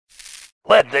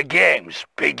Let the games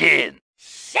begin.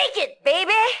 Shake it,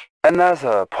 baby!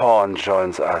 Another pawn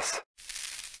joins us.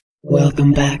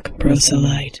 Welcome back,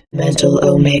 Proselyte. Mental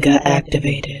Omega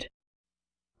activated.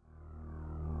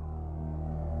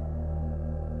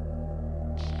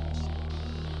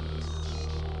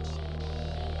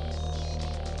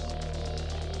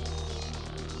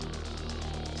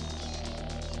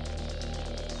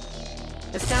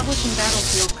 Establishing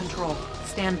battlefield control.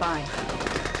 Stand by.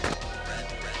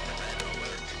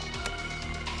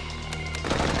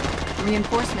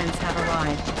 Reinforcements have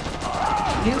arrived.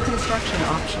 New construction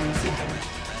options.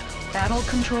 Battle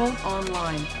control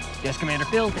online. Yes, Commander.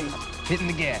 Building. Hitting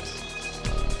the gas.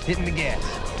 Hitting the gas.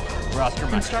 Roster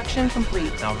mark. Construction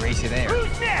complete. I'll race you there.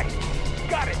 Who's next?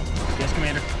 Got it. Yes,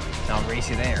 Commander. I'll race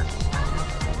you there.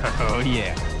 Oh,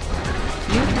 yeah.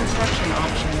 New construction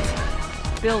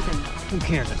options. Building. Who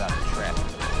cares about the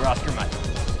traffic? Roster mark.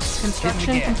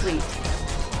 Construction complete.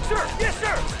 Sir, yes,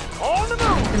 sir. On the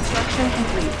move. Construction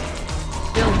complete.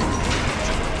 Building.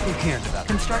 Who cares about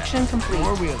Construction the complete.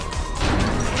 Four-wheeler.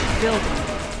 Building.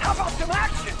 How about some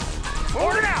action?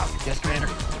 Moving out. Yes, Commander.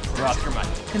 Roster mark.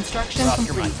 Construction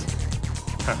Roster complete.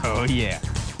 mark. Oh, yeah.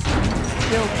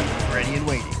 Building. Ready and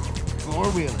waiting.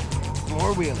 Four-wheeler.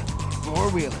 Four-wheeler.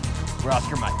 Four-wheeler.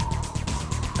 Roster mark.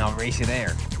 I'll race you there.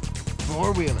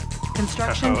 Four-wheeler.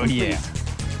 Construction Oh, complete. yeah.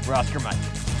 Roster mark.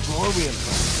 Four-wheeler.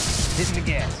 Hitting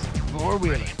the gas.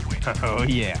 Four-wheeler. Oh,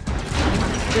 yeah.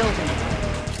 Building.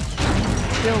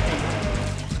 Building.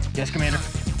 Yes, Commander.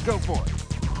 Go for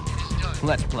it.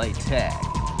 Let's play tag.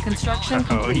 Construction Oh,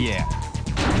 complete. yeah.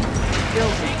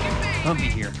 Building. I'll be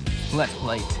here. Let's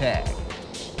play tag.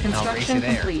 Construction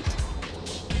there. complete.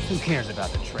 Who cares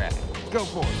about the traffic? Go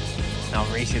for it. I'll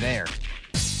race you there.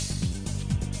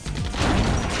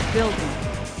 Building.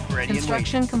 Ready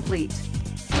Construction complete.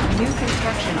 New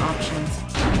construction options.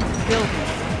 Building. and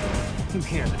waiting. Who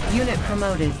cares about Unit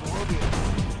promoted.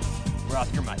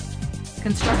 Roster Mike.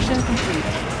 Construction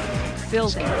complete.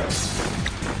 Building.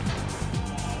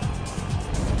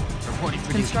 Reporting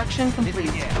for Construction duty. complete.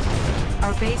 Hit the gas.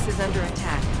 Our base is under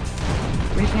attack.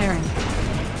 Repairing.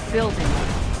 Building.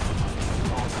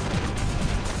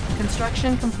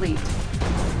 Construction complete.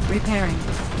 Repairing.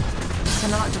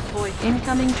 Cannot deploy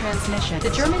incoming transmission. The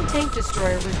German tank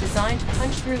destroyer was designed to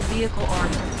punch through vehicle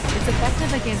armor. It's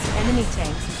effective against enemy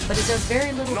tanks, but it does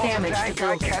very little damage to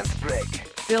buildings.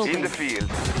 Building. In the field.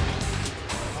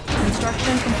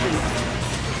 Construction complete.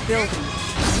 Building.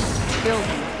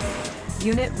 Building.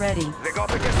 Unit ready.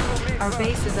 Our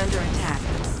base is under attack.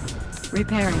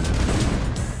 Repairing.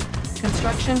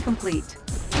 Construction complete.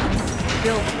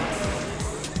 Building.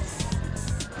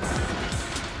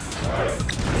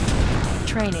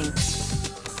 Training.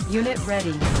 Unit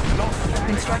ready.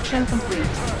 Construction complete.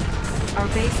 Our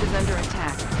base is under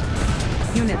attack.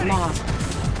 Unit lost.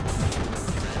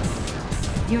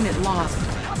 Unit lost.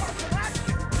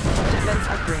 Defense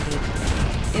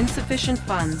upgraded. Insufficient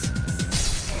funds.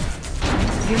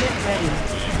 Unit ready.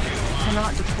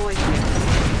 Cannot deploy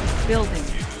here. Building.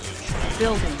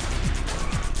 Building.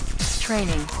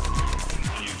 Training.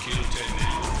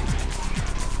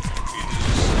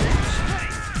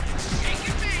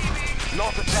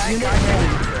 Unit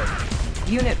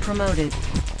ready. Unit promoted.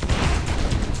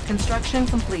 Construction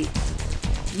complete.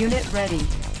 Unit ready.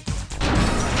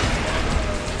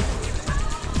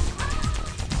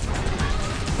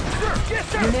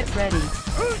 Unit ready.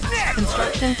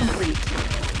 Construction complete.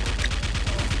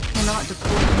 Cannot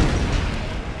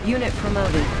deploy. Unit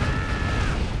promoted.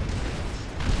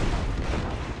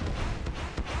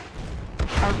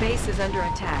 Our base is under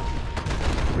attack.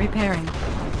 Repairing.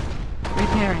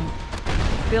 Repairing.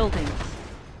 Building.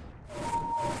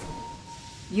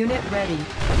 Unit ready.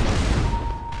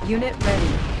 Unit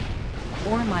ready.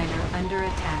 Ore miner under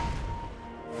attack.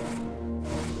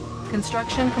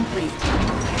 Construction complete.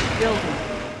 Building.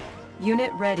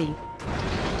 Unit ready.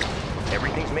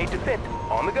 Everything's made to fit.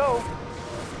 On the go.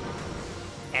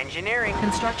 Engineering.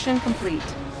 Construction complete.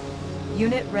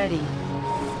 Unit ready.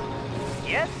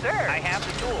 Yes, sir. I have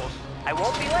the tools. I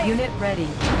won't be late. Unit ready.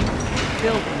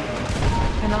 Building.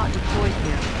 Cannot deploy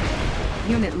here.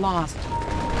 Unit lost.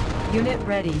 Unit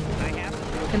ready. I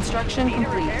have Construction Need a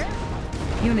complete. repair?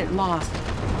 Unit lost.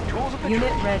 tools of the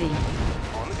Unit trade. ready.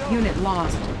 On the go. Unit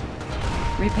lost.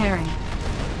 Repairing.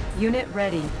 Unit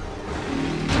ready.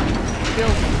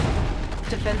 Building.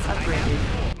 Defense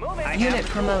upgraded. Moving. I Unit have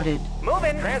the promoted. tools.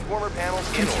 Moving. Transformer panels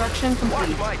in Construction order.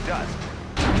 complete. Watch my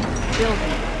dust.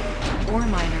 Building. Ore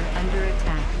miner under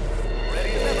attack. Ready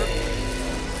as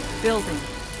ever. Building.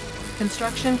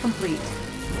 Construction complete.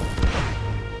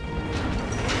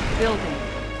 Building.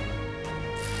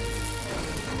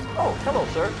 Oh, hello,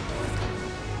 sir.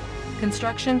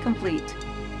 Construction complete.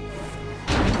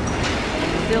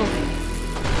 Building.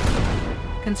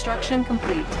 Construction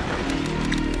complete.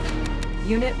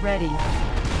 Unit ready.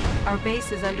 Our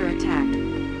base is under attack.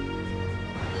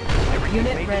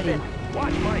 Unit ready.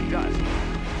 Watch my dust.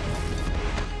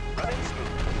 Running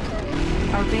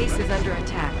smooth. Our base is under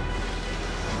attack.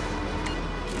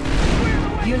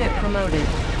 Unit promoted.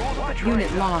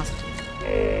 Unit lost.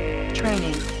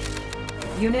 Training.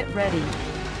 Unit ready.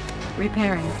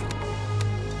 Repairing.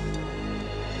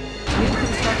 New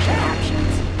construction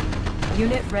options.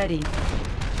 Unit ready.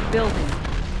 Building.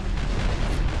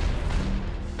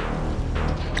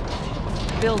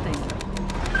 Building.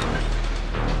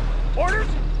 Orders?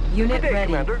 Unit Good day,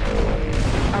 ready. Commander.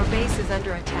 Our base is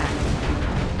under attack.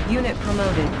 Unit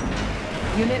promoted.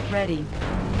 Unit ready.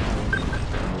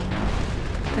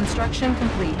 Construction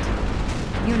complete.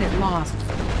 Unit lost.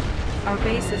 Our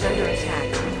base is under attack.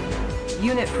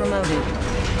 Unit promoted.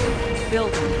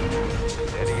 Building.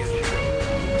 Steady as she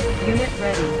goes. Unit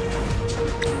ready.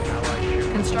 Allied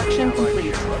ship. Construction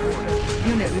complete.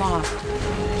 Unit lost.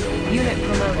 Unit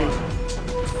promoted.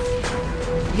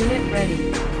 Unit ready.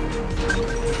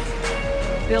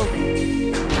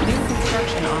 Building. New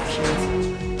construction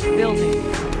options. Building.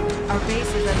 Our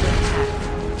base is under attack.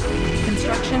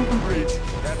 Construction complete.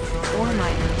 Ore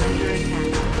miner under attack.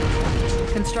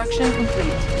 Construction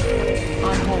complete.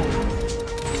 On hold.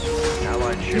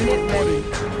 Allied ship. Unit ready.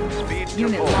 Speed to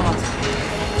Unit full. lost.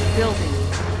 Building.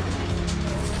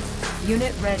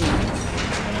 Unit ready.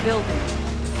 Building.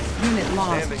 Unit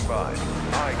lost. Standing by.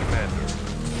 Aye, Commander.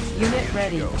 Unit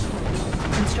ready.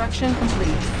 Construction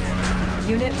complete.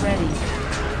 Unit ready.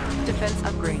 Defense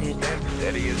upgraded. And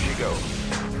steady as she goes.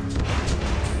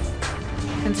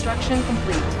 Construction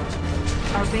complete.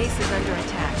 Our base is under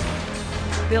attack.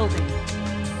 Building.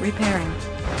 Repairing.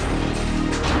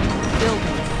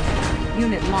 Building.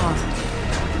 Unit lost.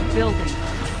 Building.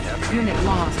 Unit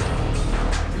lost.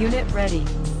 Unit ready.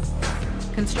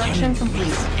 Construction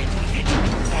complete.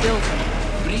 Building.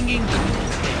 Bringing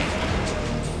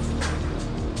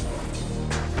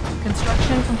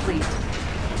Construction complete.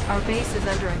 Our base is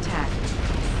under attack.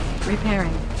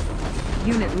 Repairing.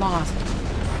 Unit lost.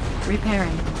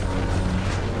 Repairing.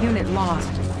 Unit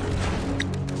lost.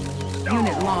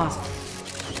 Unit lost.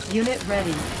 Unit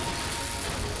ready.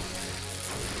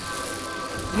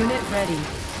 Unit ready.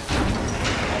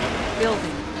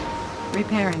 Building.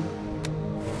 Repairing.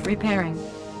 Repairing.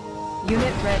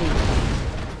 Unit ready.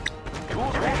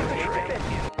 Tools ready for trade.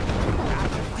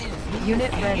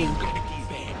 Unit ready.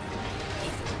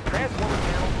 Transformer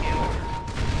panel in order.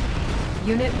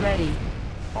 Unit ready.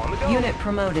 On the go. Unit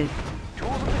promoted.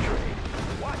 Tools of the trade.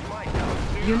 Watch my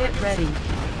dust. Unit ready.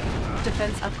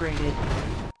 Defense upgraded.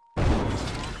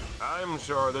 I'm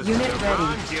sure this Unit is ready.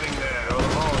 I'm getting there.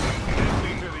 Almost. Get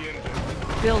me to the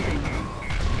engine. Building.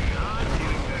 I'm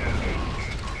getting there.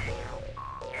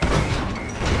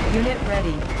 Unit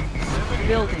ready.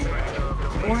 Building.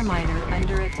 Ore miner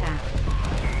under attack.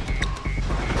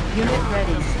 Unit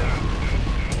ready.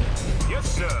 Yes,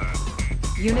 sir.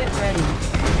 Unit ready.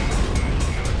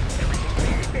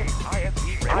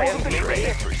 IFB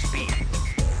ready for speed.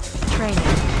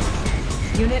 Training.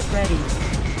 Unit ready.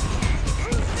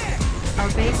 Our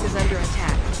base is under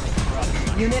attack.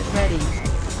 Unit ready.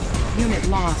 Unit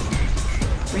lost.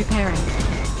 Repairing.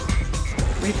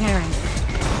 Repairing.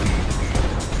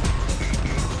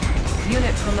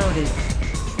 Unit promoted.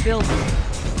 Building.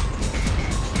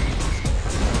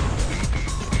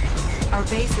 Our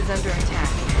base is under attack.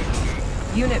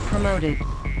 Unit promoted.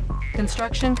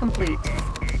 Construction complete.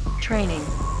 Training.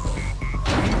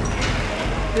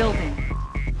 Building.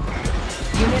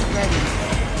 Unit ready.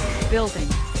 Building.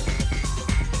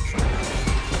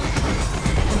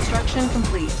 Construction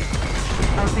complete.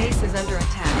 Our base is under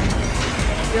attack.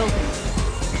 Building.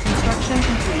 Construction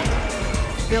complete.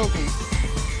 Building.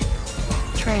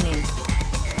 Training.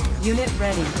 Unit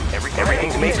ready.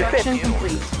 Everything's made to fit. Construction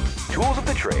complete. Tools of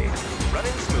the trade.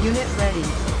 Running smooth. Unit ready.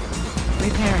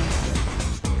 Repairing.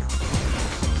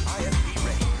 IFB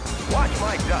ready. Watch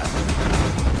my dust.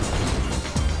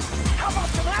 How about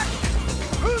some action?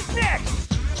 Who's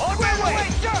next? On my way,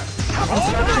 sir. How about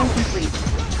Construction complete.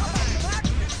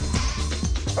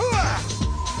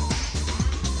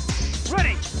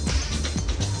 Ready.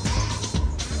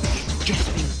 just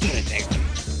been getting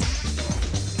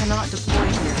Cannot deploy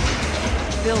here.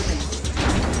 Building.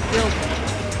 Building.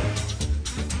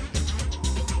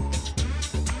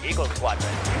 Eagle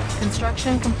Squadron.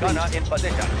 Construction complete. Gunner in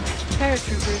position.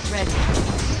 Paratroopers ready.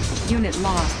 Unit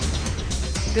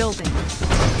lost. Building.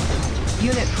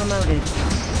 Unit promoted.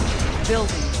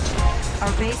 Building.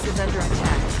 Our base is under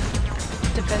attack.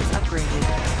 Defense upgraded.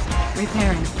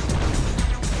 Repairing.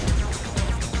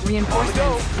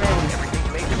 Reinforcements ready.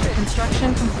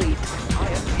 Construction complete.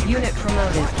 Unit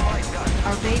promoted.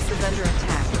 Our base is under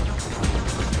attack.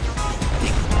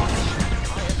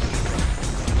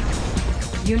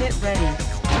 Unit ready.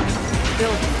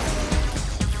 Building.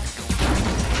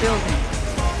 Building.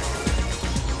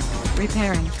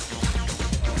 Repairing.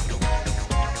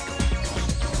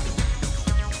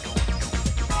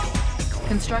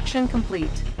 Construction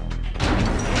complete.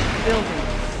 Building.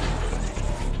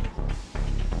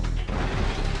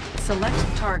 Select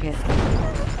target.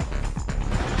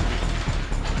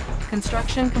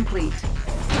 Construction complete.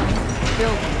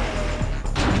 Building.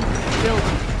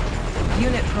 Building.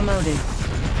 Unit promoted.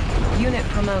 Unit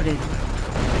promoted.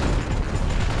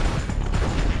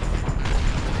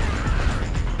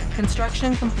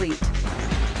 Construction complete.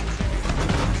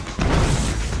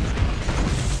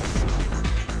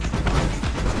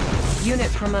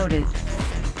 Unit promoted.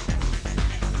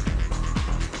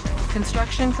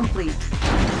 Construction complete.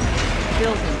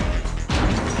 Building.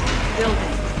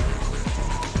 Building.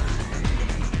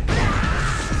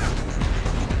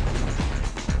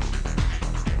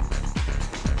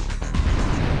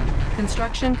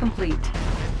 Construction complete.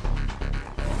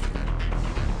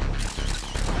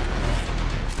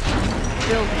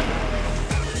 Building.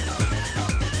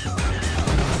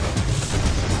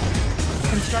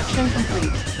 Construction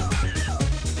complete.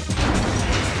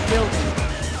 Building.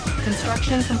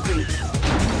 Construction complete.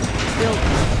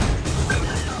 Building.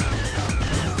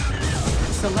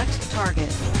 Select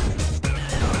target.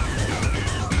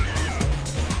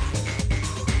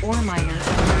 Ore miner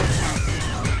under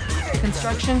attack.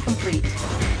 Construction complete.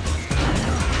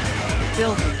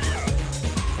 Building.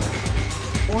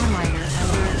 Ore miner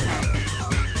under attack.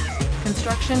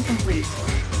 Construction complete.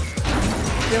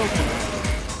 Building.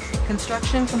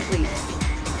 Construction complete.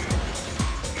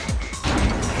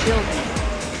 Building.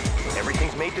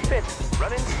 Everything's made to fit.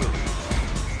 Running smooth.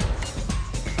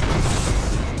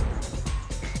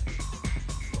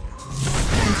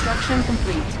 Construction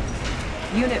complete.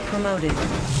 Unit promoted.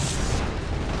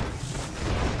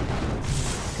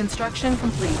 Construction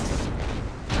complete.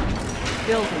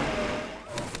 Building.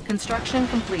 Construction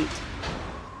complete.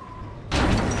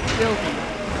 Building.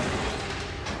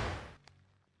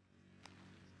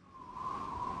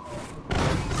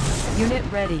 Unit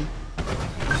ready.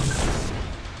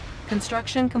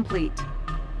 Construction complete.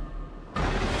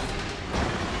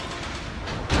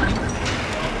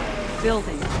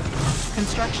 Building.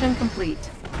 Construction complete.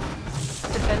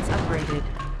 Defense upgraded.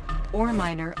 Ore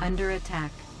miner under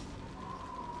attack.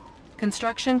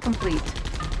 Construction complete.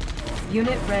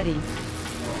 Unit ready.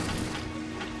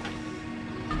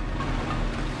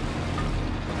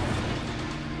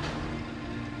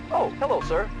 Oh, hello,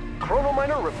 sir. Chrono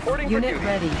miner reporting Unit for duty.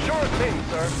 ready. Sure thing,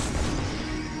 sir.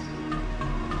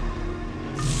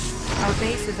 Our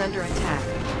base is under attack.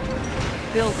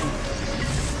 Building.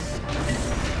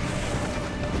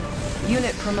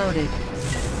 Unit promoted.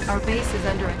 Our base is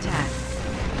under attack.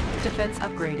 Defense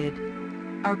upgraded.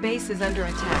 Our base is under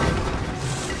attack.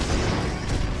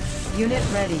 Unit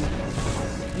ready.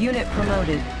 Unit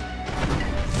promoted.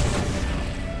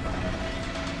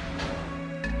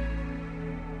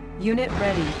 Unit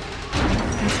ready.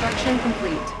 Construction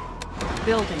complete.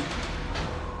 Building.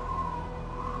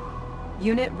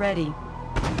 Unit ready.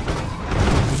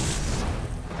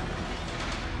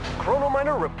 Chrono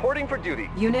miner reporting for duty.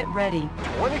 Unit ready.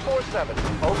 24/7.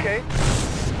 Okay.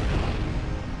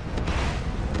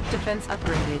 Defense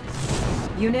upgraded.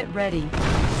 Unit ready.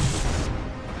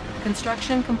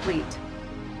 Construction complete.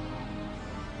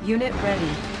 Unit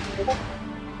ready.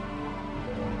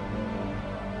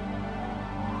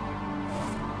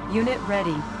 Unit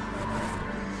ready.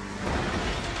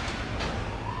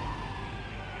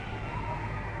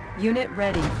 Unit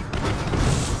ready.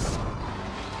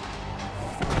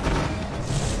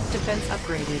 Defense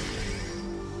upgraded.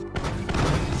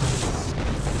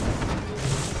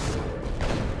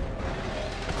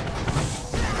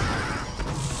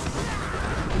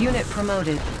 Unit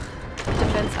promoted.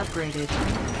 Defense upgraded.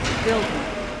 Building.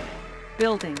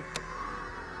 Building.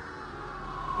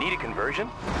 Need a conversion?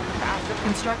 Passive.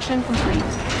 Construction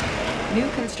complete. New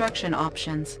construction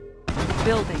options.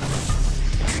 Building.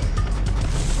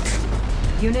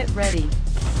 Unit ready.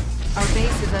 Our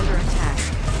base is under attack.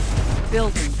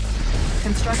 Building.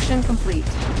 Construction complete.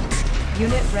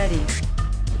 Unit ready.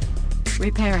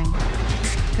 Repairing.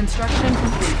 Construction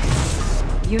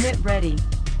complete. Unit ready.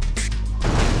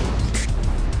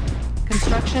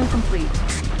 Construction complete.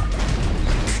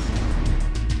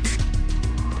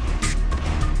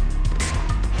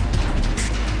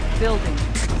 Building.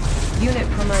 Unit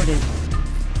promoted.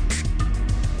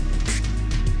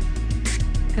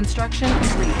 Construction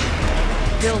complete.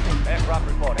 Building. Aircraft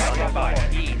report. Stand by.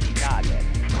 Easy target.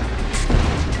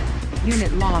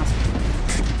 Unit lost.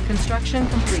 Construction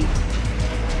complete.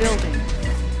 Building.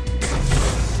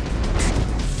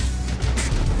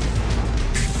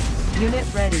 Unit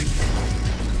ready.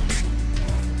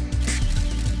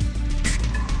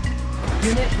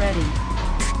 Unit ready.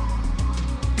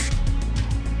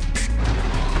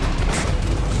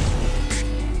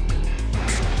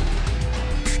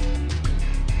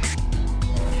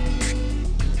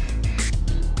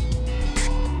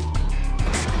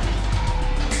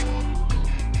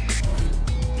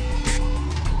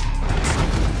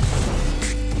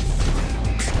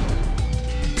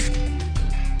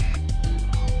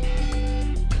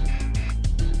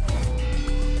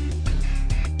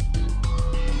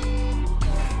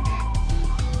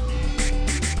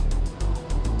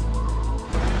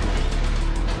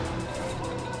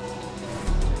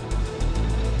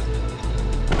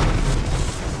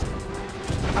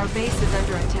 Our base is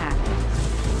under attack.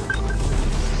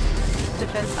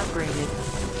 Defense upgraded.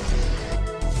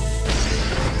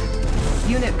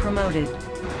 Unit promoted.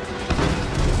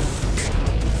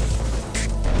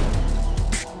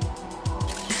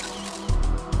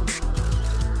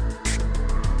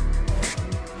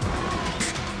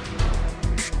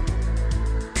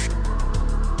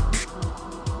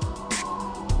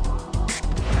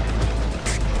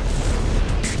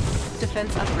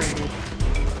 Defense upgraded.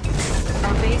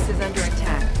 Our base is under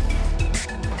attack.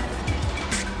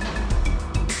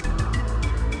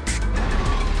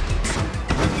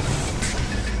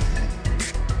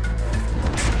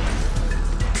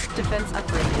 Defense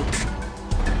upgraded.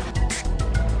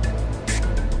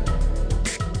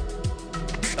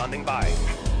 Standing by.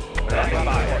 Standing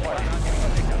by.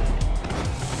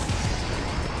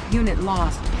 Unit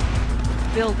lost.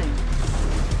 Building.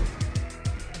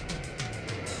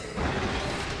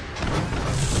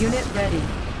 Unit ready.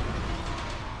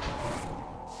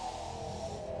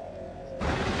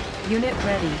 Unit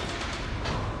ready.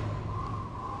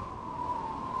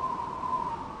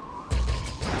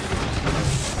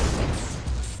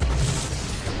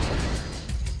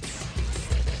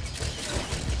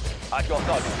 At your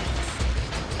service.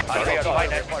 Carrier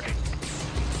finance party.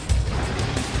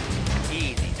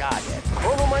 Easy target.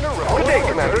 Chrono miner report. Good day,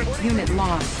 Commander. Unit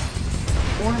lost.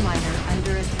 Ore miner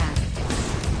under attack.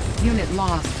 Unit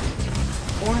lost.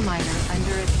 Ore miner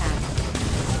under attack.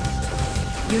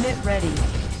 Unit ready.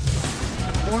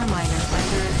 Ore miner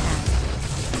under attack.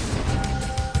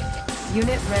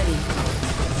 Unit ready.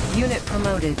 Unit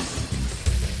promoted.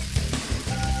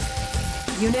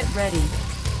 Unit ready.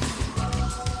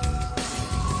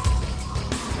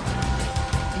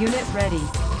 Unit ready.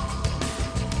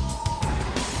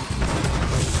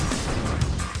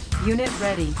 Unit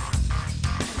ready.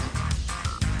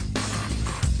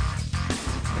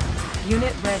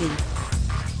 Unit ready.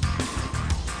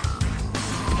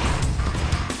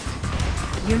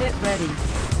 Unit ready.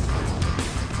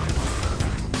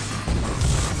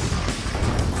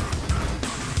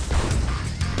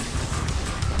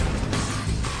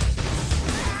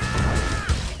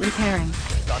 Repairing.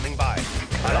 Standing by.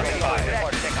 Standing by.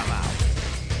 Report to come out.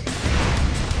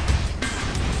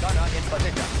 Gunner in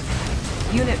position.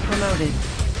 Unit promoted.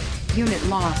 Unit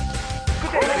lost.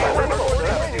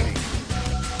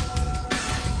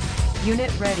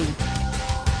 Unit ready.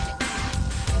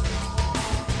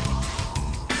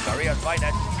 Carrier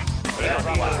finance.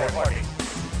 Reporting.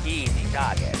 Easy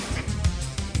target.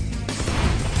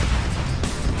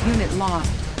 Unit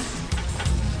lost.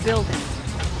 Building.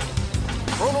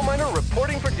 Chrono miner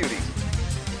reporting for duty.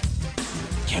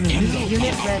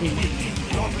 Unit ready.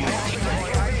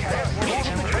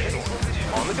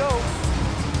 On the go.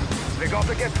 They got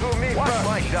to get through me. Watch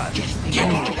my shot.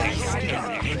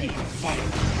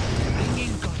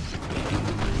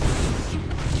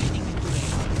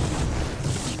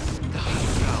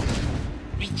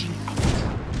 Reaching out.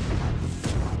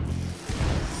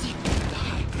 Seek the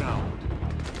high ground.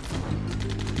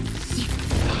 Seek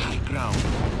the high ground.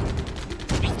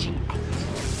 Reaching out.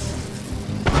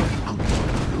 Out.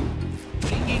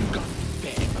 Bringing gun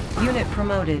back. Unit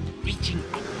promoted. Reaching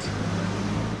out.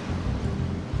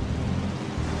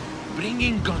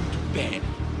 Bringing gun to bed.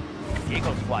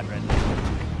 Eagle Squadron.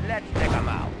 Let's take them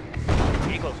out.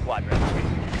 Eagle Squadron.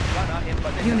 Gunner in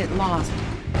position. Unit lost.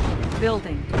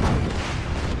 Building.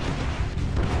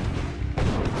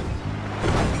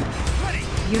 Ready.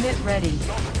 Unit ready.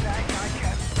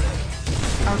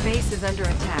 Our base is under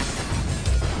attack.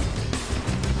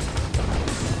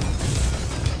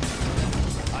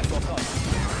 At your command.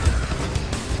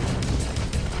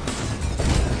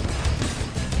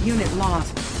 Unit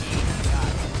lost.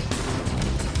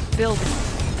 Building.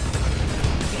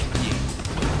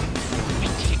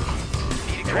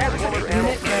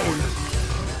 Unit ready.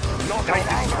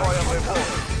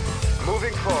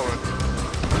 Moving forward.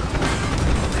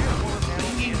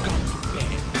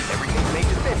 Everything's made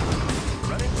to fit.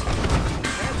 Running.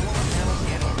 Transformer panels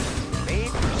in order.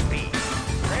 Made for speed.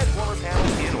 Transformer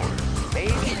panels in order.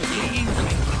 Made for speed.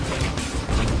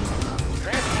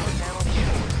 Transformer panels in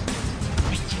order.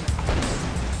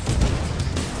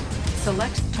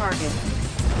 Select target.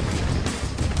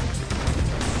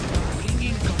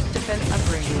 Defense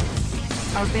upgraded.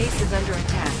 Our base is under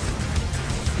attack.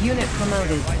 Unit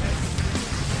promoted.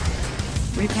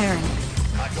 Repairing.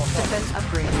 Defense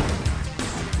upgraded.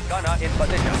 Gunner in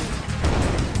position.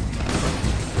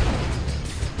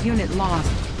 Unit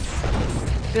lost.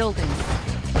 Building.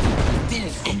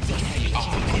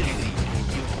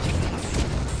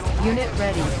 Unit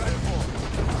ready.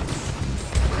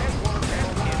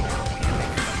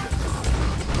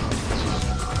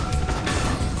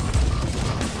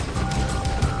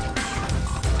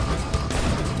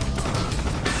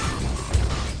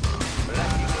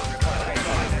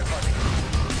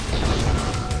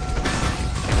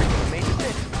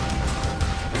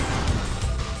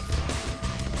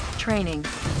 Training.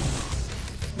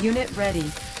 Unit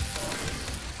ready.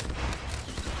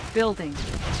 Building.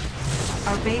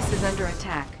 Our base is under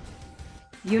attack.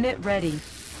 Unit ready.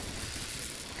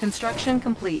 Construction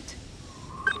complete.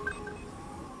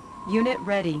 Unit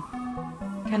ready.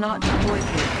 Cannot deploy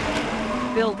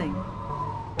here. Building.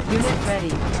 Unit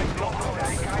ready.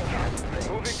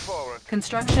 Moving forward.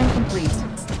 Construction complete.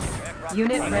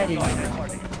 Unit ready.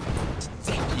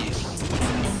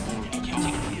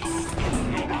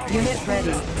 Unit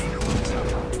ready.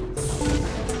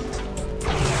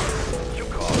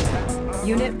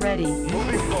 Unit ready.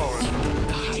 Moving forward.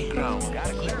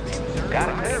 Got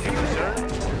a clear view, sir.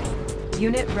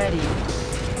 Unit ready.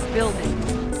 Building.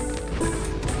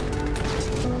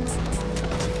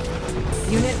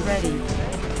 Unit ready.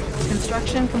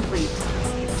 Construction complete.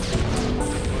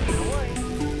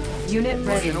 Unit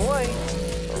ready. Pushing away.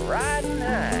 Riding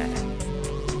high.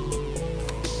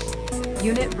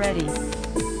 Unit ready.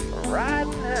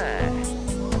 Riding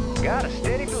high. Got a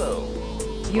steady flow.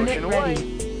 Unit Pushing away.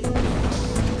 ready.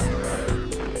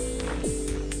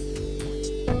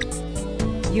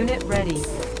 Unit ready.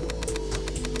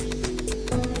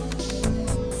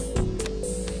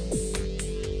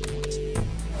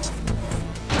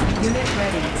 Unit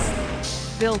ready.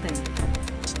 Building.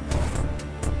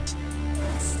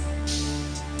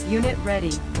 Unit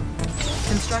ready.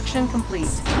 Construction complete.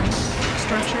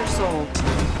 Structure sold.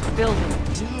 Building.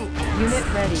 Unit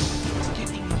ready.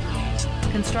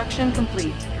 Construction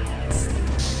complete.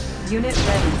 Unit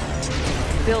ready.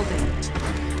 Building.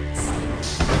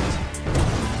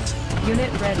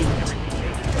 Unit ready.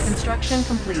 Construction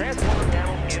complete. Transformer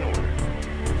panels in order.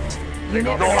 Unit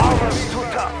No ready. armor's too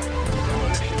tough.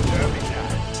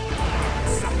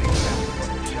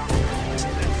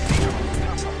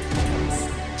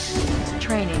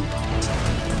 Training.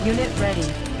 Unit ready.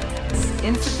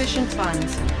 Insufficient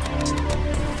funds.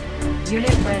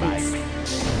 Unit ready.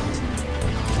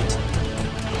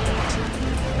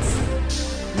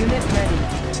 Unit ready.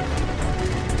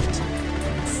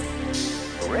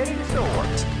 Ready to soar.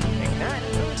 Ignite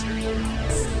boosters.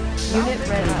 Unit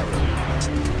ready.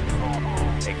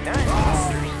 Ignite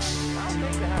boosters. I'll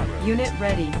take the high road. Unit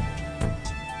ready.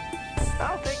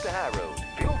 I'll take the high road.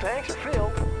 Fuel tanks are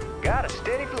filled. Got a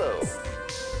steady flow.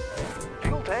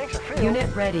 Fuel tanks are filled.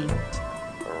 Unit ready.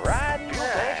 Riding fuel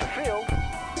tanks are filled.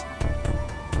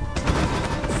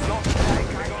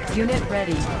 Unit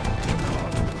ready.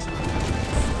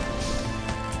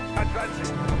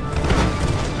 Advancing.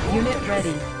 Unit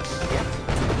ready.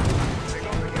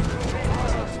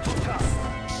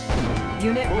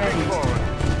 Unit Moving ready. forward.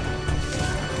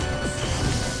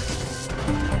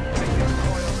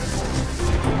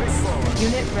 Moving forward.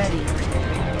 Unit ready.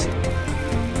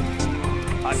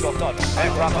 I've got on.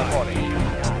 Aircraft reporting.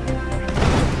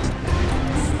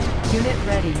 Unit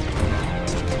ready.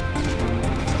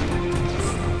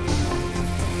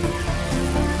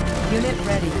 Unit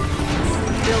ready.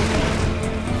 Building.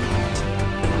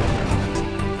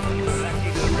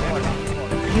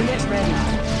 Unit ready.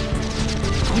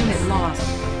 Unit lost.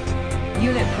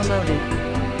 Unit promoted.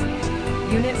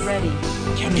 Unit ready.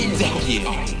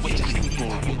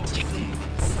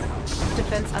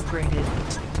 Defense upgraded.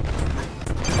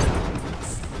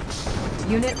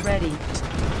 Unit ready.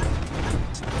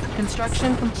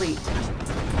 Construction complete.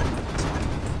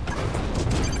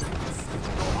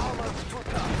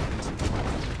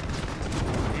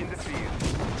 In the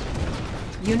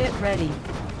field. Unit ready.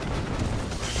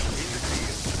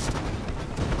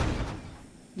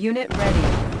 Unit ready.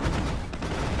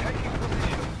 Taking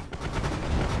position.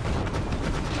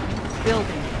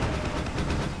 Building.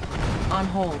 On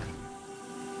hold.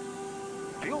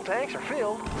 Fuel tanks are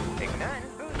filled. Igniting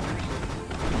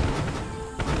boosters.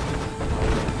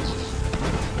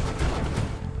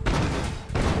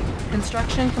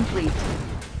 Construction complete.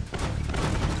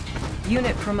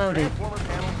 Unit promoted. Transformer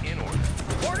panel in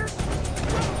order. Orders?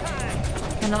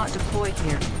 Time. Cannot deploy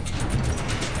here.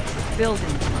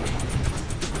 Building.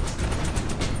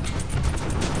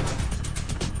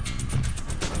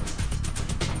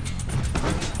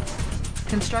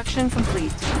 Construction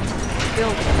complete.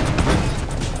 Building.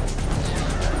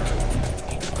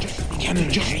 Cannon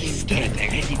restarted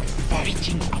and ready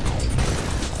fighting up.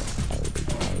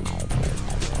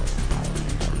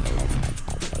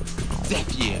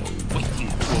 Zephyr waiting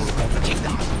for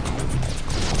objective.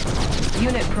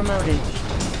 Unit promoted.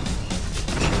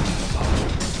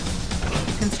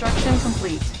 Construction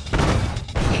complete.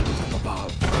 From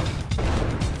above.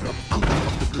 From out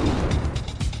of the blue.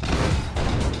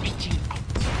 Reaching out.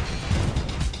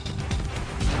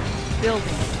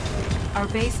 Building. Our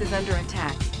base is under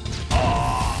attack.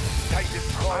 Titan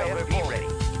IFB ready.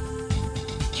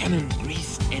 Cannon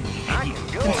greased and I ready. can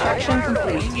go Construction anywhere.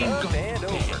 complete. Up and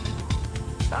over.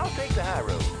 I'll take the high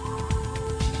road.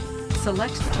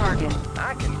 Select target.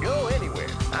 I can go anywhere.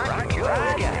 I can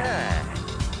ride high.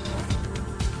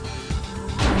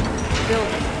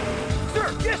 Building. Sir,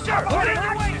 yes, sir. Put it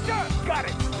away, sir. Got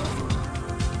it.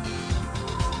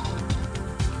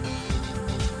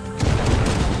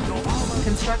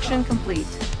 Construction complete.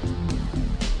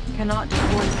 Cannot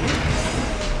deploy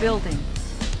here. Building.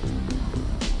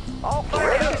 All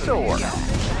ready to soar.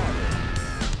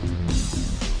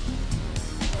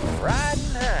 Riding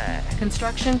high.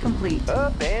 Construction complete.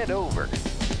 Up and over.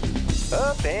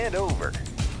 Up and over.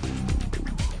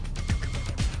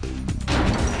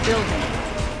 Building.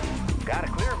 Got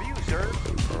a clear view, sir.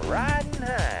 Riding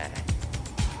high.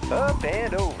 Up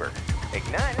and over.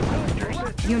 Igniting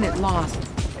boosters. Unit lost.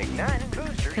 Igniting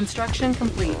boosters. Construction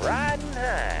complete. Riding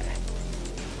high.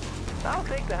 I'll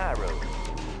take the high road.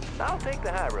 I'll take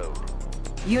the high road.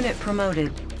 Unit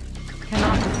promoted.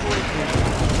 Cannot deploy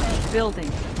here.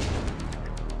 Building.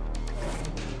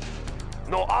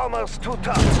 No armor's too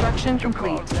tough. Construction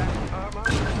complete.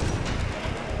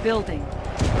 Building.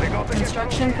 They got to get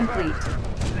Construction through. complete.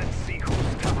 Let's see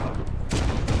who's tougher.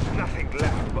 Nothing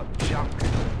left but junk.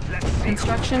 Let's see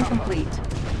Construction who's tougher.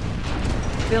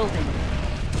 complete. Building.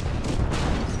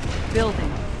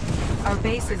 Building. Our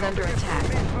base is under attack.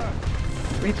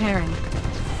 Repairing.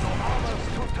 No armor's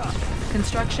too tough.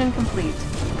 Construction complete.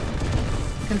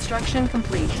 Construction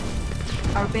complete.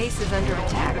 Our base is under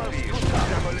attack.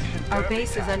 Demolition Our derby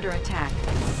base is time. under attack.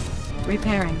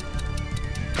 Repairing.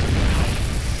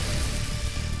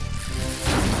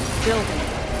 Building.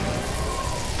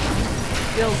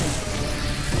 Building.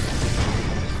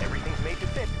 Everything's made to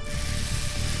fit.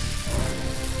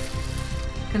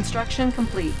 Construction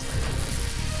complete.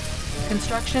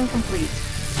 Construction complete.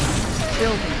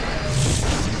 Building.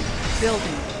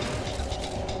 Building.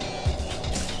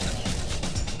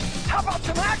 How about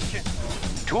some action?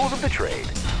 Tools of the trade.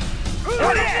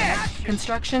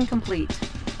 Construction complete.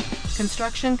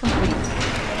 Construction complete.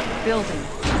 Building.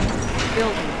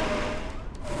 Building.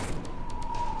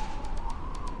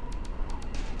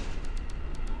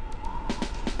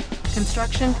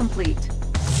 Construction complete.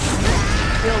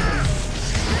 Building.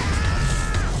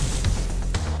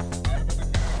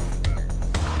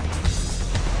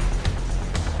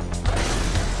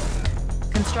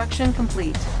 Construction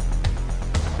complete.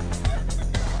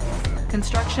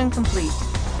 Construction complete.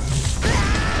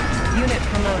 Unit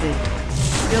promoted.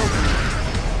 Building.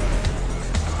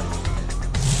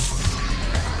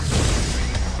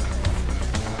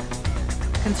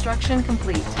 Construction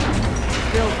complete.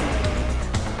 Building.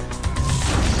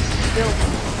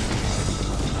 Building.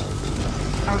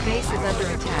 Our base is under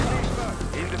attack.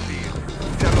 In the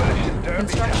field. Demolition derby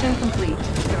Construction time. complete.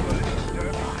 Demolition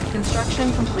derby.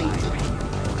 Construction complete.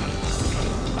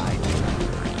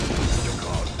 You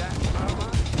call that armor?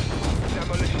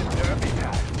 Demolition derby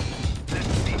time.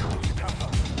 Let's see who's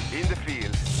tougher. In the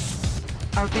field.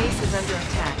 Our base is under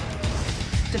attack.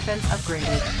 Defense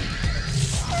upgraded.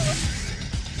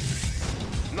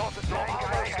 Not a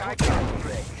tank I can't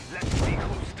break. Let's see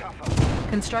who's tougher.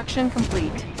 Construction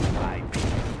complete. By piece.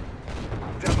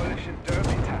 Demolition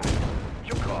derby time.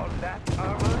 You call that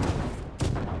armor?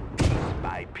 Piece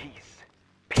by piece.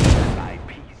 Piece by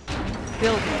piece.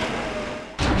 Building.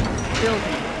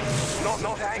 Building.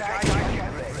 Not a tank I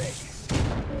can't break.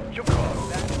 You call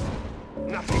that?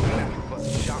 Nothing left but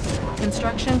junk.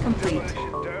 Construction complete.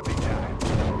 Demolition derby time.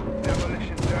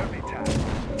 Demolition derby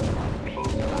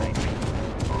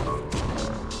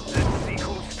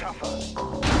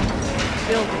tougher.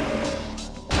 Building.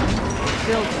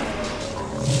 Building.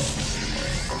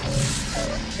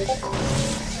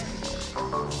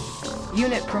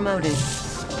 Unit promoted.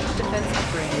 Defense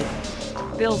upgraded.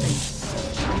 Building.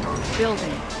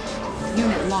 Building.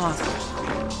 Unit lost.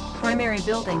 Primary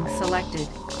building selected.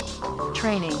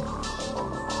 Training.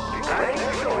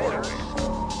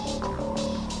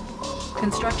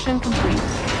 Construction complete.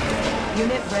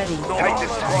 Unit ready. Tank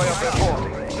destroyer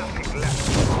reporting. Nothing left.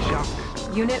 Junk.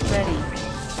 Unit ready.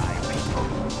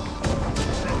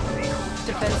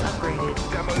 Defense upgraded.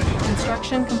 Demolition.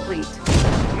 Construction complete.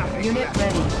 Nothing Unit left.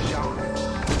 ready. Junk.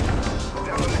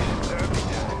 Demolition derby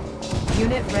time.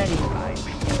 Unit ready.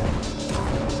 Advancing.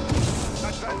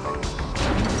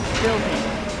 Building.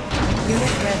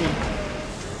 Unit ready.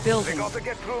 They Building. got to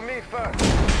get through me first.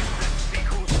 Let's see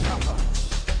who's tougher.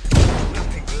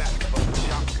 Nothing left but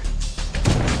junk.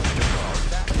 You call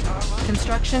that armor?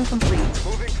 Construction complete.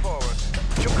 Moving forward.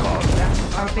 You call that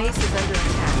Our base is under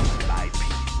attack. by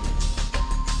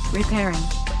piece. Repairing.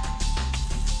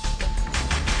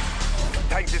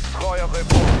 Tank destroyer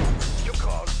reporting. You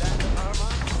call that armor?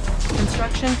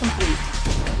 Construction complete.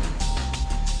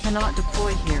 Cannot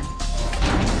deploy here.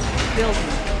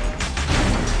 Building.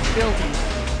 Building.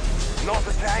 Not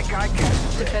the tank I get.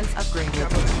 Defense upgraded.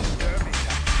 Demolition derby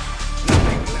time.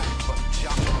 Nothing left but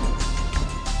junk.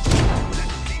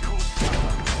 Let's see who's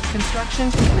tougher. Construction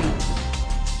complete.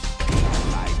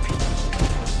 By piece.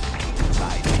 Piece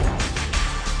by piece.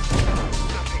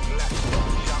 Nothing left but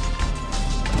junk.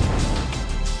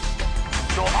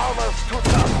 No armor's too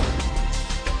tough.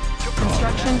 You call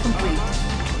Construction that complete.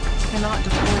 armor? Cannot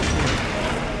deploy here.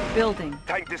 Building.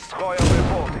 Tank destroyer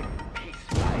reporting. Piece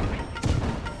by piece.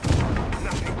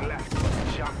 Nothing left but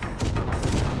junk.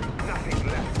 Nothing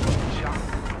left but junk.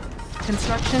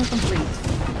 Construction complete.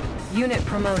 Unit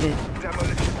promoted.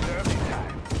 Demolition derby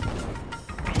time.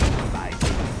 Piece by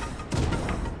piece.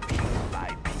 Piece by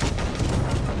piece.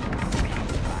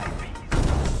 Piece by piece.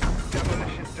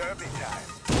 Demolition derby time.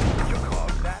 You call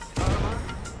that armor?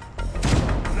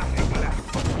 Nothing left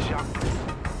but junk.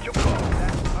 You call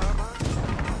that armor?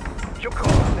 You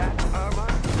call that armor?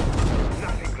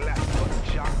 Nothing left but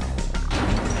junk.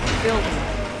 Building.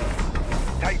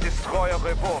 Tank destroyer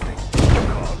reporting. You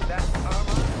call that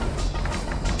armor?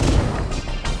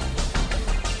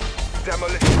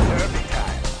 Demolition derby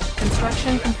time.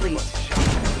 Construction complete.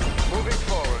 Moving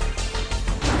forward.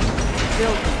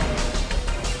 Building.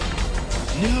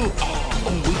 New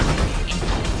armor will be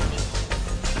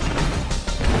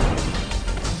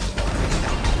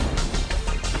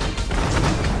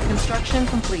Construction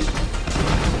complete.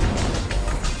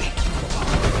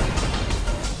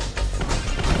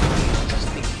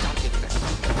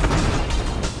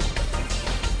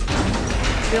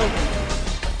 Building.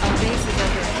 Our base is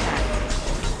under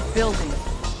attack. Building.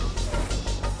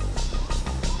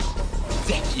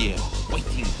 That here,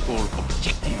 waiting for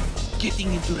objective.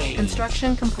 Getting into range.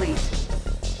 Construction complete.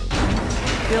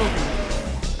 Building.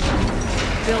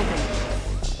 Building.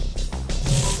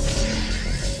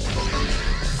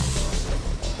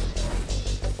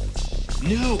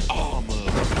 New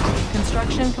armor.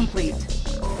 Construction complete.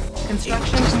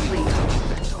 Construction complete.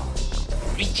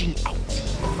 Reaching out.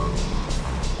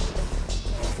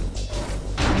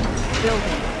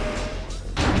 Building.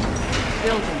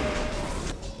 Building.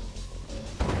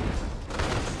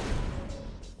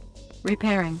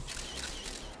 Repairing.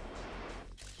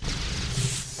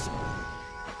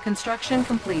 Construction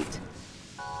complete.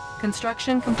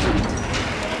 Construction complete.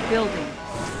 Building.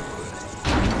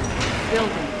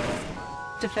 Building.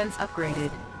 Defense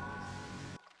upgraded.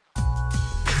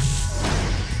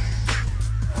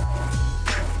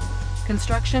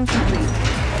 Construction complete.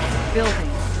 Building.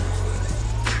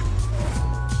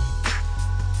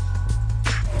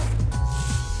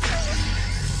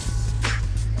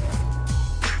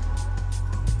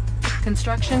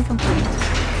 Construction complete.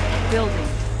 Building.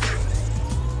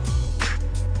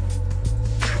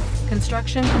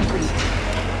 Construction complete.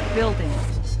 Building.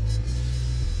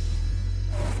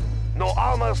 No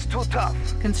armor's too tough.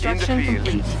 Construction In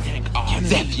the field. complete. Tank armor.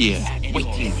 That here,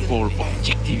 waiting for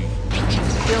objective.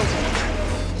 Building.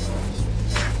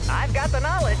 I've got the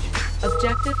knowledge.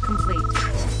 Objective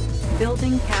complete.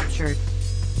 Building captured.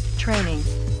 Training.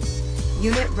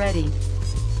 Unit ready.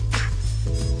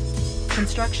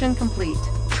 Construction complete.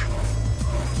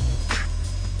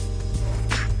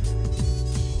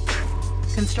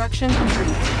 Construction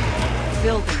complete.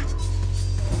 Building.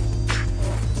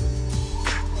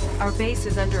 Our base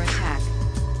is under attack.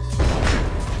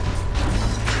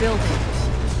 Building.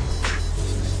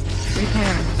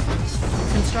 Repairing.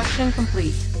 Construction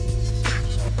complete.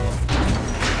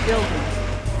 Building.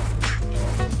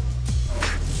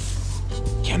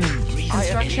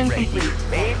 Construction ready. complete.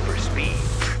 Made for speed.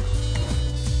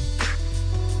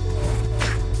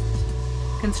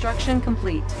 Construction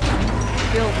complete.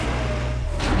 Building.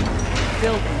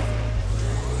 Building.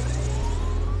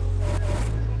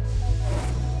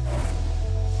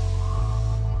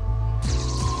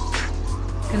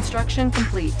 Construction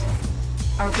complete.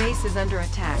 Our base is under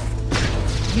attack.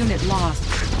 Unit lost.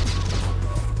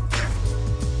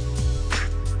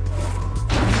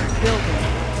 Building.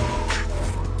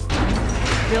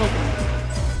 Building.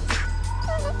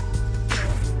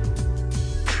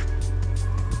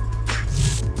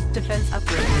 Defense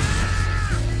upgraded.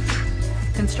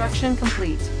 Construction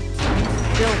complete.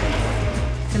 Building.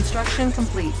 Construction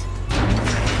complete.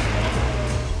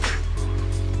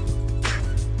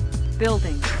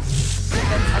 Building.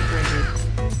 Defense upgraded.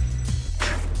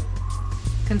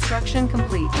 Construction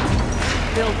complete.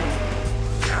 Building.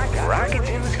 Rockets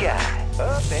in the sky.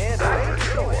 Up and over.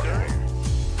 Soar.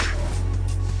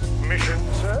 Mission,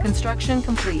 sir? Construction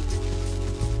complete.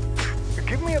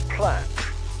 Give me a plan.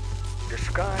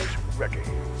 Disguise ready.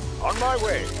 On my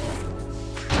way.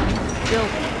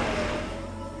 Building.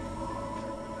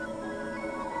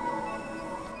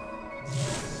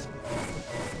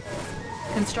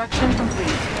 Construction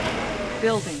complete.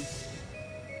 Building.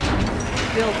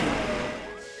 Building.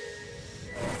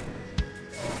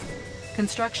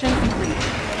 Construction complete.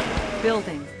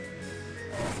 Building.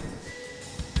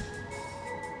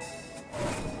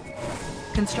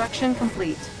 Construction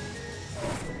complete.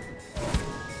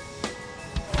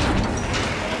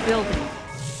 Building.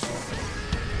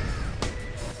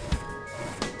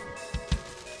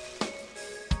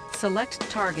 Select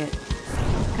target.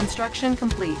 Construction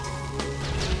complete.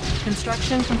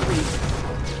 Construction complete.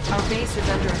 Our base is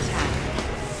under attack.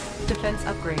 Defense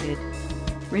upgraded.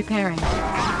 Repairing.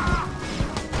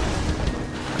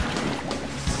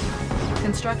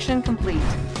 Construction complete.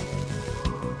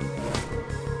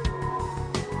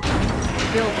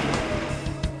 Building.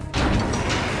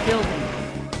 Building.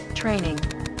 Training.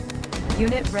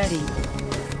 Unit ready.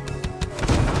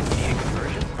 Needing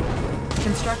conversion.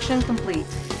 Construction complete.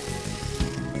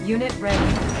 Unit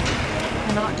ready.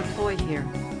 Cannot deploy here.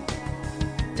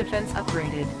 Defense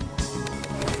upgraded.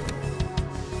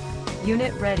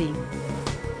 Unit ready.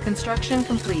 Construction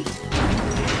complete.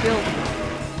 Building.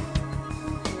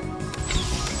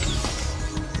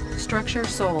 Structure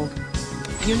sold.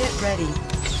 Unit ready.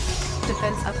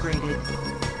 Defense upgraded.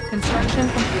 Construction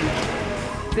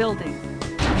complete. Building.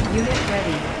 Unit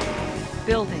ready.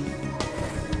 Building.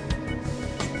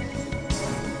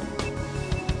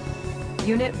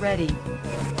 Unit ready.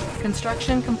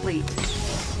 Construction complete.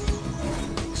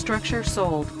 Structure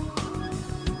sold.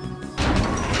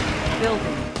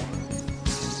 Building.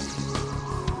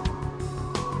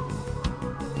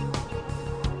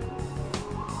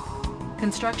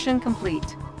 Construction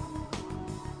complete.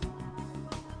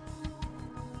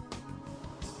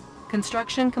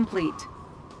 Construction complete.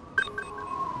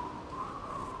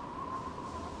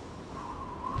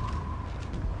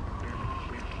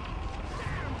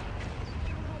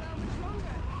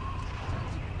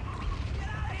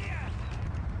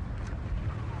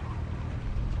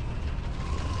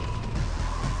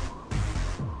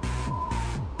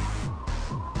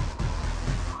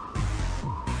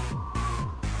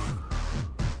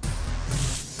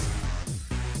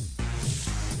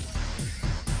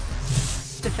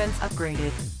 Defense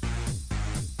upgraded.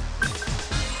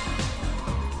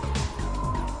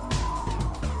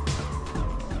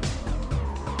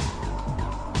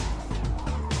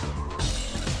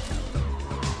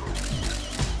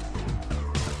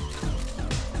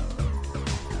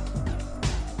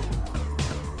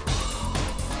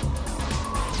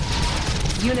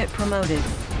 Unit promoted.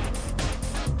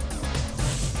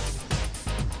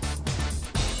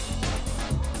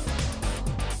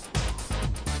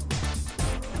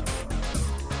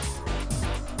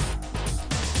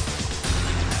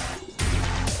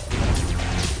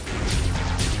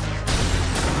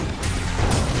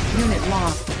 Unit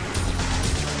lost.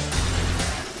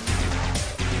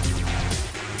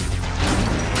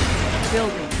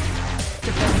 Building.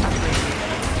 Defense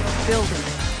upgraded. Building.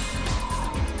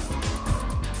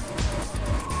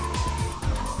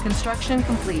 Construction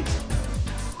complete.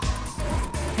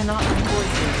 Cannot deploy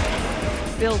here.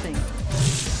 Building.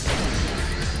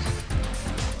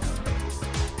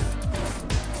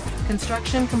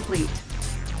 Construction complete.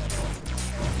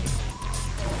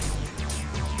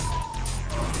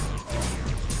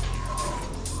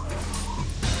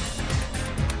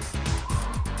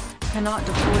 Cannot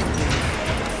deploy here.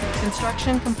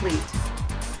 Construction complete.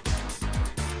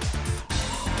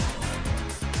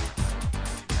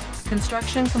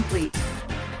 Construction complete.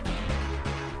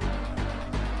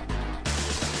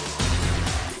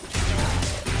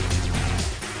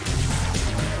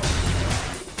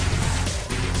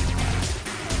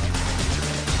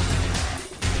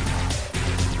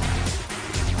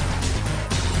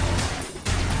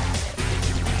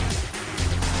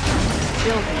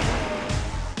 Building.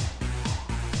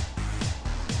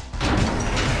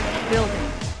 Building.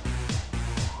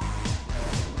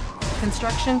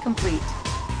 Construction complete.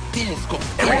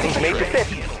 Everything's made to fit.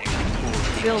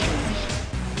 Building.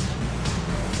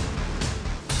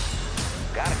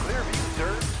 Got a clear view,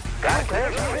 sir. Got a clear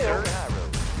view, sir.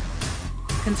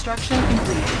 Construction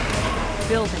complete.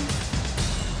 Building.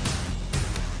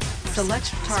 Select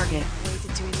target.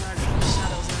 Waited to emerge from the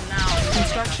shadows and now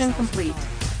Construction complete.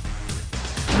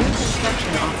 New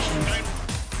construction options.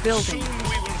 Building.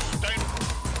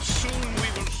 Soon we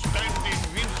will stand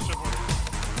invincible.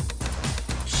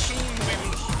 Soon we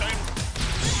will stand.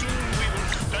 Soon we will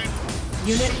stand.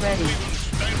 Unit ready.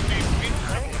 Stand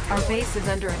invincible. Our base is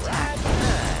under attack.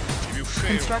 If you fail,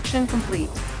 Construction complete.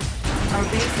 Our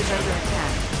base is under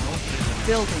attack.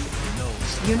 Building.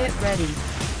 Unit ready.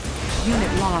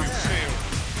 Unit lost. fail.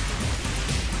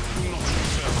 Do not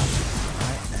yourself.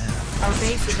 Our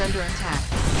base is under attack.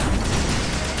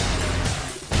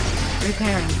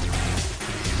 Repairing.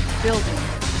 Building.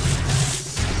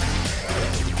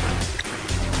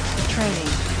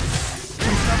 Training.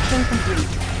 Construction complete.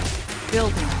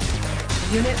 Building.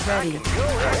 Unit ready.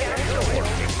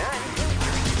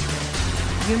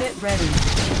 Unit ready.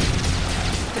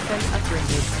 Defense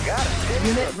upgraded.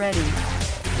 Unit ready.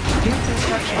 New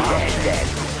construction options.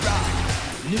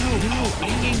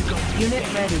 Unit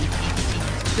ready.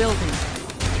 Building.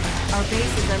 Our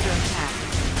base is under attack.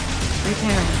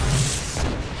 Repairing.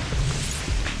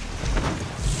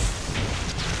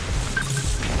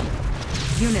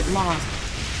 Unit lost.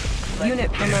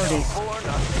 Unit promoted.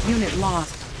 Unit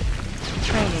lost.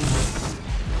 Training.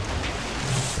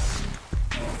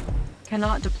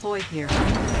 Cannot deploy here.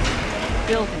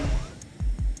 Building.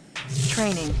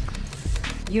 Training.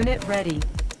 Unit ready.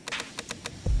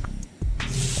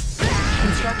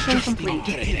 Construction complete.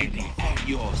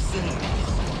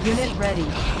 Unit ready.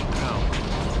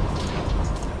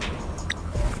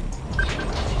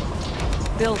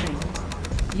 Building.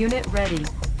 Unit ready.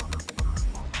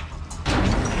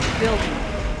 Building.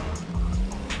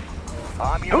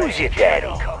 Who's your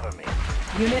daddy? Cover me.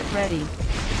 Unit ready.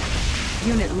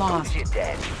 Unit lost. Who's your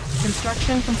daddy?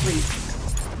 Construction complete.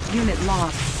 Unit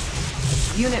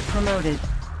lost. Unit promoted.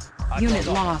 Unit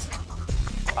lost.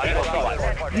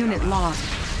 Unit lost.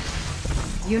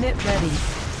 Unit ready.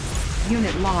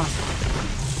 Unit lost.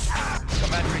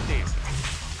 Command received.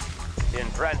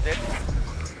 In transit.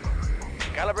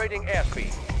 Calibrating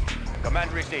airspeed.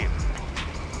 Command received.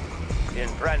 In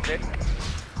transit.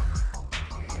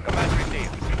 Command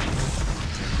received.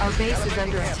 Our base is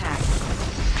under attack.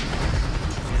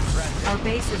 Our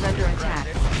base is under attack.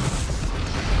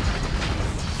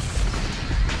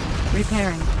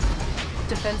 Repairing.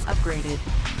 Defense upgraded.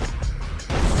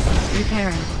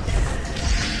 Repairing.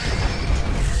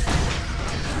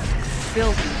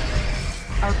 Building.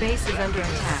 Our base is under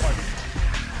attack.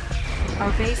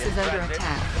 Our base is under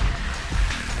attack.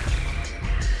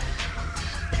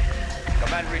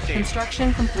 Command received.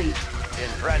 Construction complete. In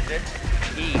transit.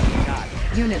 E. Shot.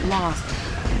 Unit lost.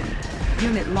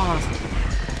 Unit lost.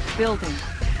 Building.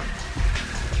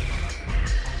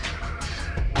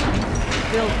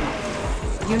 Building.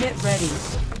 Unit ready.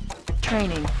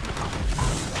 Training.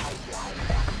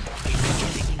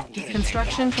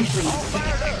 Construction complete.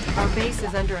 Our base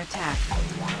is under attack.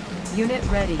 Unit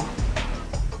ready.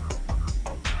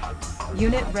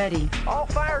 Unit ready. All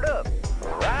fired up.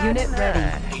 Right Unit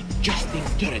ready. Adjusting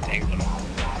turret angle.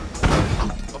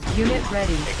 Unit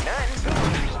ready.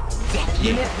 Igniting.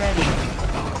 Unit ready.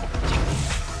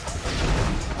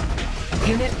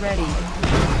 Unit ready.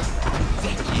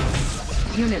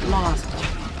 Unit lost.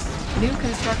 New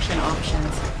construction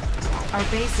options. Our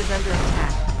base is under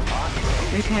attack.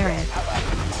 Repairing.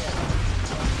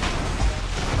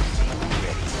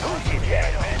 Who's your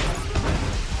daddy, man?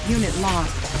 Unit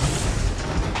lost.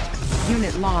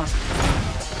 Unit lost.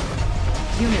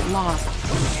 Unit lost.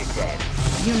 Who's your daddy?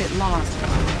 Unit lost.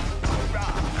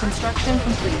 Construction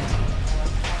complete.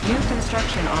 New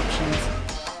construction options.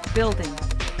 Building.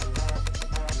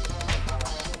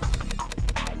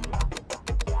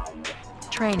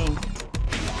 Training.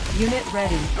 Unit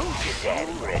ready. Who's your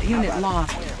daddy? Ready. Unit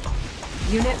lost.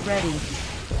 Unit ready.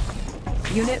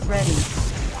 Unit ready.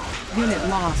 Unit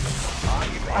lost.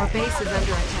 Our base is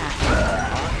under attack.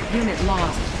 Unit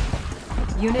lost.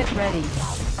 Unit ready.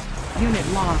 Unit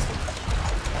lost.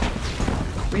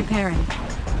 Repairing.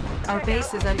 Our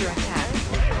base is under attack.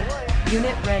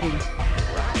 Unit ready.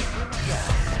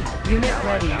 Unit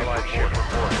ready. Allied ship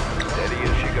reporting. Steady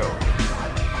as you go.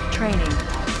 Training.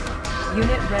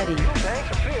 Unit ready.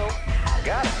 Thanks, Phil.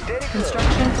 Got a steady glow.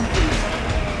 Construction complete.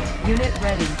 Unit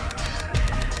ready.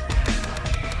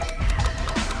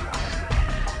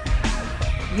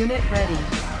 Unit ready.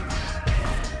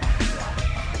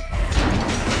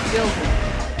 Building.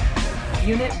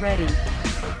 Unit ready.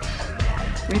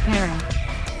 Repairing.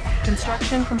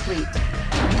 Construction complete.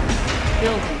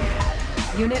 Building.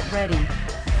 Unit ready.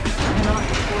 Cannot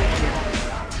deploy here.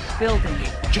 Building.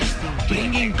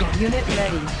 Bringing gun. Unit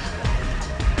ready.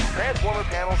 Transformer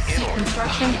panels in order.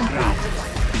 Construction complete.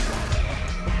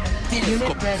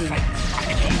 Unit ready.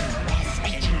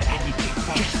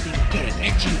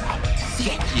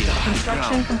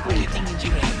 Construction complete.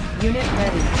 Unit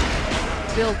ready.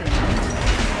 Building.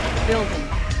 Building.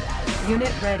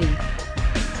 Unit ready.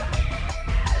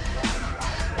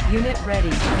 Unit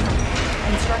ready.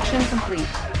 Construction complete.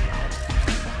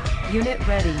 Unit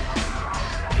ready.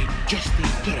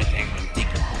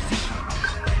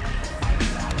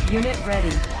 Unit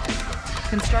ready.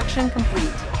 Construction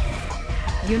complete.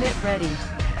 Unit ready.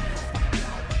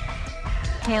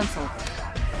 Cancel.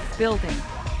 Building.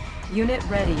 Unit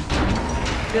ready.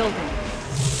 Building.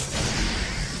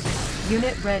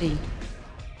 Unit ready.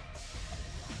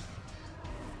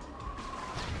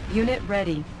 Unit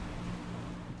ready.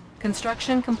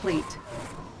 Construction complete.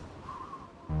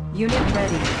 Unit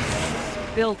ready.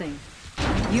 Building.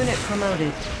 Unit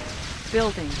promoted.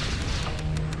 Building.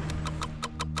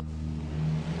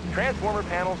 Transformer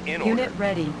panels in order. Unit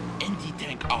ready.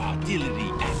 Anti-tank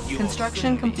artillery at your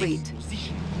Construction complete.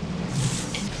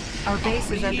 Our base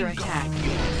is under attack.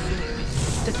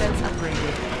 Defense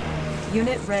upgraded.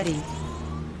 Unit ready.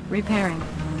 Repairing.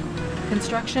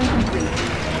 Construction complete.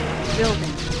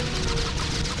 Building.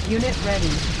 Unit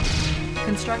ready.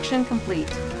 Construction complete.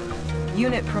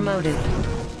 Unit promoted.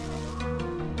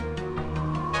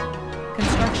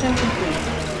 Construction complete.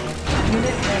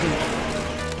 Unit ready.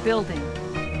 Building.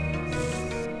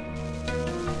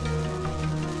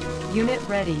 Unit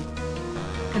ready.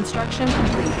 Construction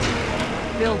complete.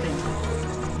 Building.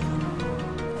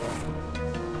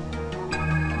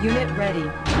 Unit ready.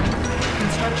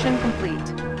 Construction complete.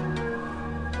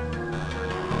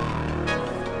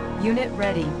 Unit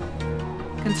ready.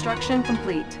 Construction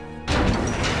complete.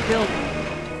 Building.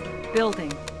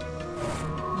 Building.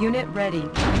 Unit ready.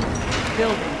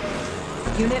 Building.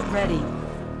 Unit ready.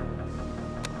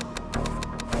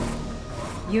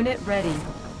 Unit ready.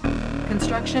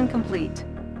 Construction complete.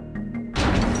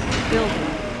 Building.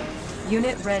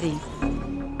 Unit ready.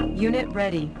 Unit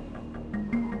ready.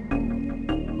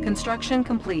 Construction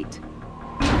complete.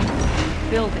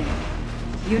 Building.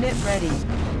 Unit ready.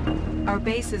 Our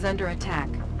base is under attack.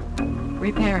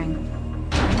 Repairing.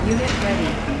 Unit ready.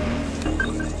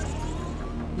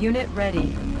 Unit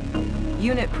ready.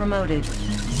 Unit promoted.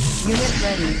 Unit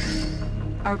ready.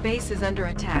 Our base is under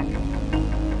attack.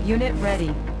 Unit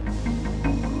ready.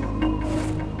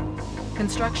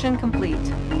 Construction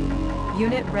complete.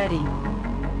 Unit ready.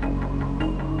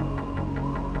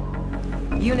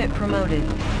 Unit promoted.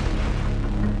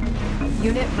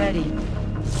 Unit ready.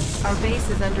 Our base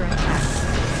is under attack.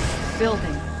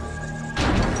 Building.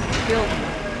 Building.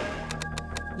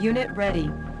 Unit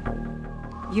ready.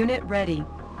 Unit ready.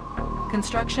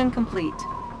 Construction complete.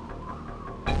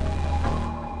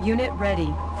 Unit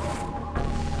ready.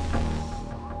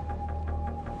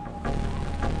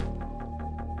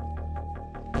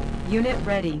 Unit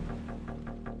ready.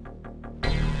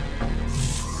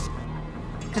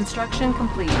 Construction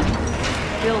complete.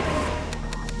 Building.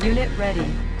 Unit ready.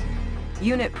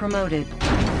 Unit promoted.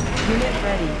 Unit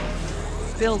ready.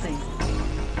 Building.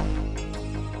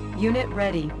 Unit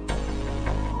ready.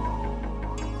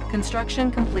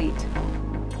 Construction complete.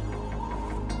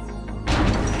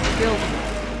 Building.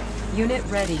 Unit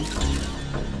ready.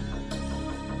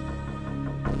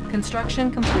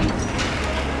 Construction complete.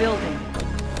 Building.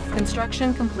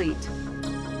 Construction complete.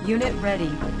 Unit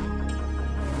ready.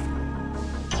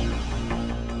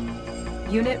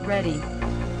 Unit ready.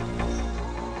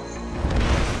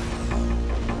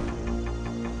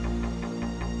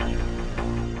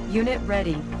 Unit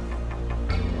ready.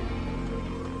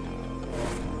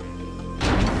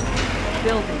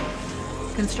 Building.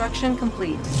 Construction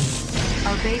complete.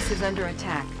 Our base is under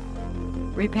attack.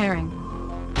 Repairing.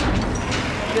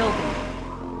 Building.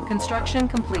 Construction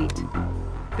complete.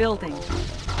 Building.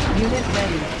 Unit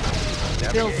ready.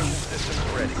 Building.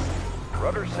 Systems ready.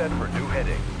 Rudder set for new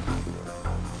heading.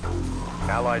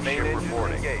 Allied ship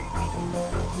reporting.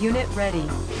 Unit ready.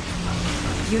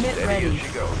 Unit Steady ready. as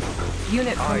she goes.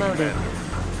 Unit Aye, promoted. Commander.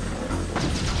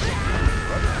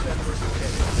 Rudder set for new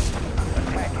heading.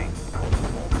 Attacking.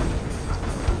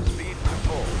 Speed to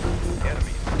full.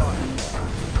 Enemy spotted.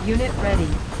 Unit ready.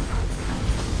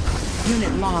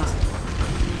 Unit lost.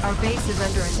 Our base is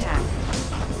under attack.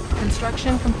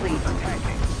 Construction complete.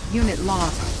 Attacking. Unit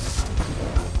lost.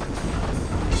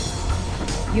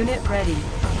 Unit ready.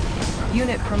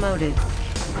 Unit promoted.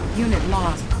 Unit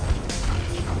lost.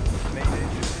 Main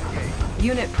engines engaged.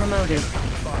 Unit promoted.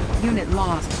 Unit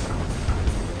lost.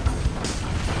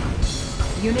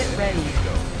 Unit ready.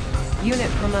 Unit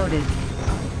promoted.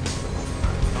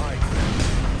 Aye, Commander.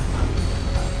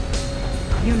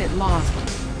 Unit lost.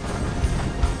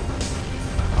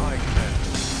 Aye,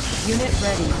 Commander. Unit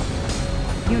ready.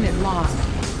 Unit lost.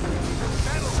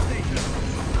 Battle station.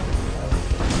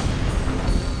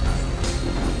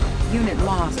 Unit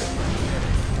lost.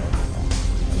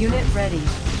 Unit ready.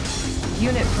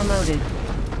 Unit promoted.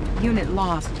 Unit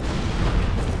lost.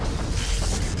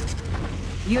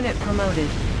 Unit promoted.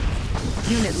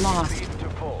 Unit lost. Speed to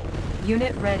full.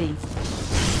 Unit ready.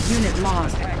 Unit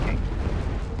lost. Attacking.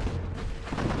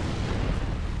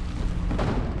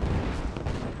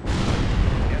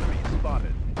 Enemy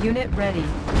spotted. Unit ready.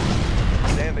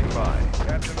 Standing by.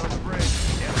 Captain on the bridge.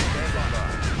 Enemy standing by.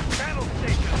 Battle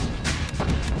station.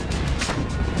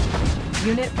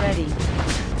 Unit ready.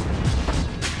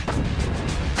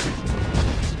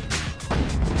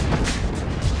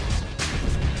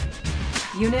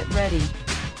 Unit ready.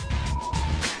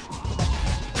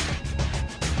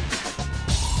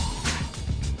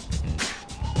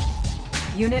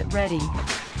 Unit ready.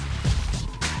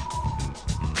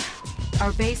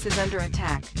 Our base is under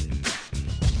attack.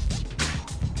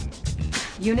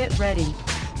 Unit ready.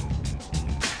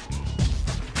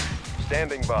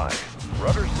 Standing by.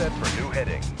 Rudder set for new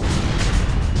heading.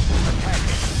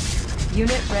 Attacking.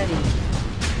 Unit ready.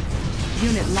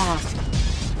 Unit lost.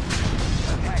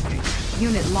 Attacking.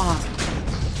 Unit lost.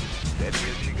 Steady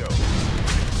as she goes.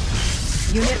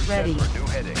 Unit Set ready. for new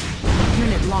heading.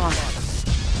 Unit lost.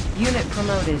 Unit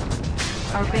promoted.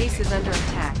 Our base is under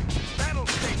attack. Battle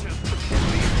station.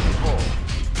 Speed to full.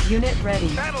 Unit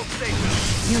ready. Battle station.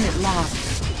 Unit lost.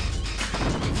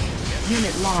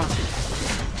 Unit lost.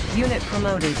 Unit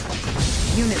promoted.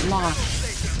 Unit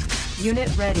lost. Unit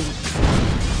ready.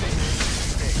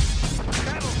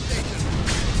 Battle station.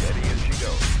 Steady as she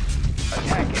goes.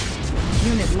 Attacking.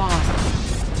 Unit lost.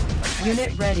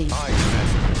 Unit ready. Aye,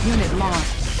 Commander. Unit lost.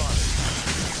 Spotted.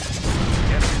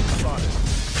 Enemy spotted.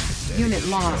 Unit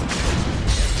lost.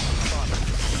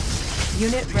 Spotted.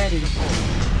 Unit ready.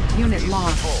 Unit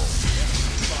lost. Full.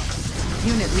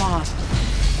 Unit lost.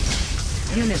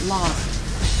 Unit lost.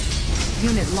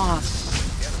 Unit lost.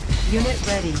 Unit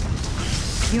ready.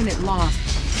 Unit lost.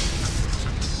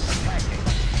 Attacking.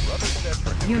 Rudder set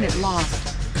for new Unit heading.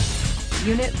 lost.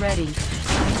 Unit ready.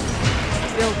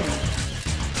 Building.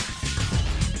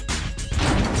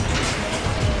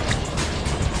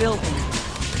 Building.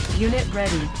 Unit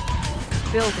ready.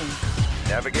 Building.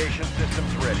 Navigation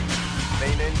systems ready.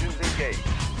 Main engines engaged.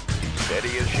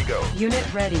 Steady as she goes. Unit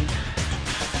ready.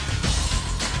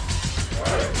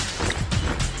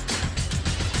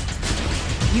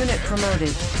 Unit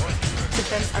promoted.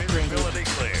 Defense upgraded. Visibility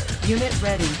clear. Unit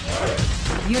ready.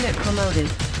 Unit promoted.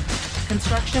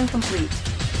 Construction complete.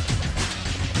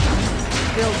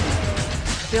 Building.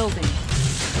 Building.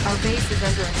 Our base is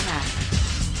under attack.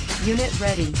 Unit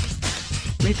ready.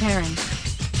 Repairing.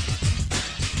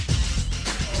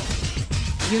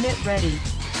 Unit ready.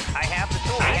 I have the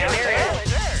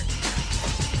tools.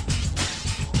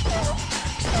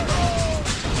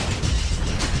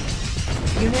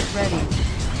 Unit ready.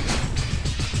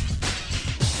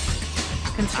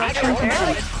 Construction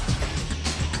complete.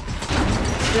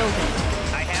 Building.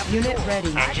 I have the Unit tools.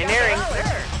 ready. Engineering.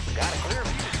 Got a clear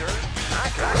view, sir.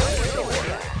 I got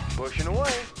it. Pushing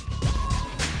away.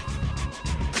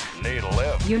 Need a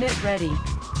lift. Unit ready.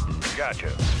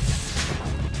 Gotcha.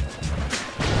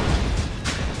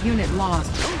 Unit lost.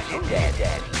 Who's your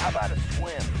dad? How about a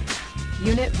swim?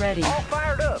 Unit ready. All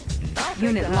fired up. I'll take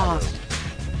Unit the high lost. road.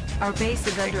 Our base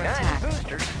is under Igniting attack.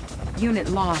 boosters. Unit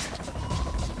lost.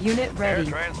 Unit Air ready.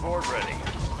 transport ready.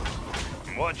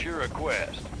 What's your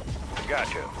request?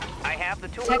 Gotcha. I have the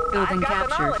tools. Tech building I've got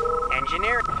captured. the knowledge.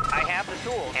 Engineering. I have the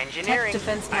tools. Engineering.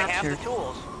 defense I have captured. the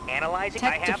tools. Analyzing.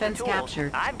 Tech I have defense the tools.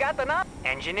 captured. I've got the knowledge.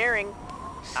 Engineering.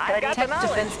 I've got Tech the knowledge.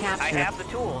 defense I captured. have the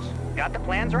tools. Got the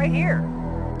plans right here.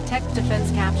 Tech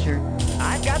defense captured.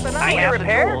 I've got the knowledge. I have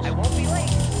repairs. I won't be late.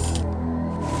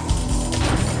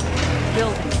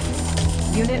 Building.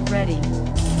 Unit ready.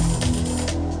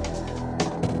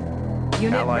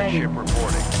 Unit Allied ready. ship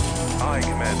reporting. Aye,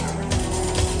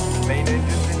 Commander. Main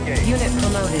engines engaged. Unit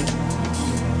promoted.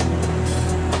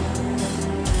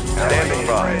 Standing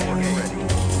by.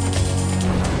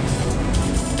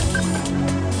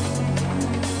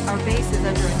 Our base is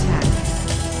under attack.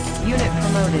 Unit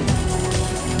promoted.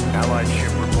 Allied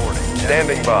ship reporting.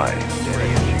 Standing by. Steady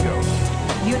as she goes.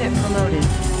 Unit promoted.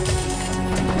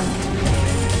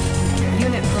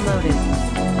 Unit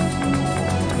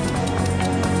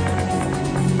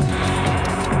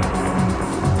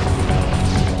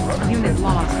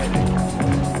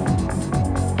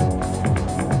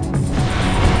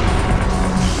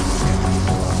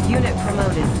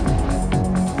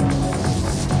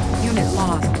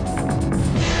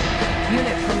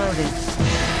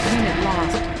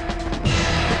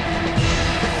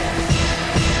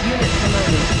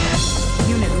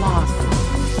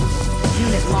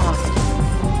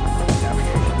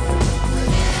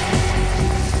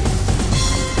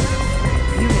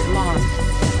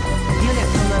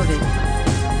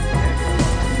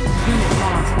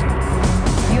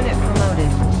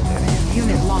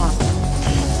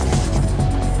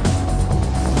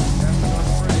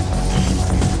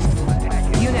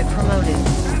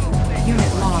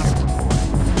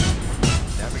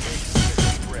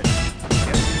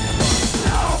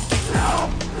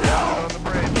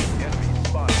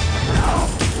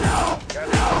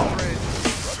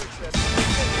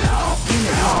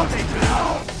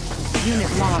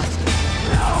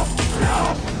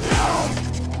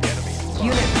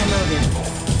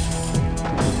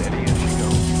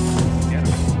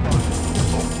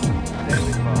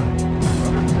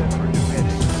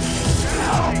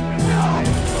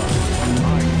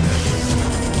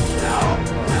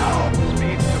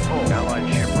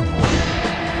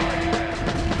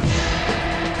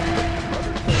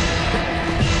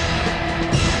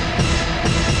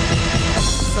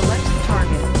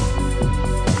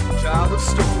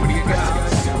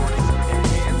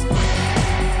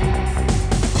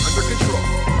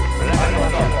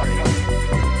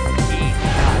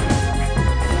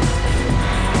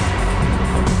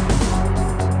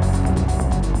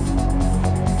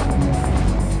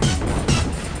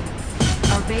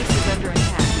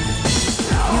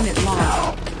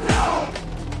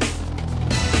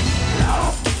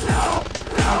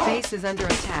base is under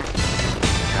attack.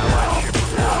 Allied ship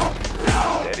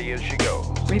reporting. Steady as she goes.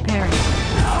 Repairing.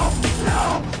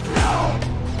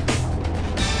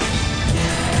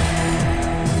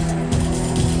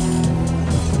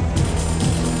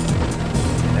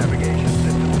 Navigation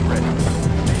systems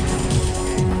ready.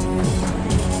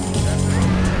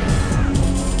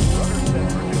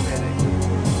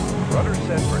 Rudder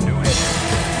set for new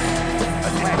heading.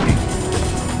 Attacking.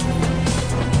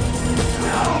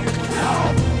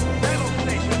 Battle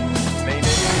station. Main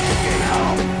engine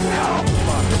engaged.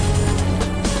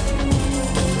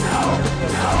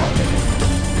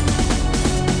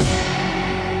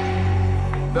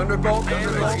 Thunderbolt,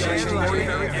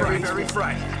 very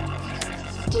frightening.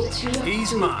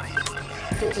 He's mine.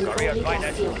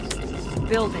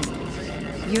 Building.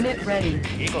 Unit ready.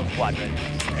 Eagle Squadron.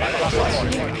 Our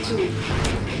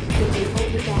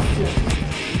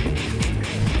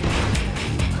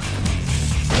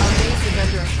base is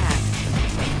under attack.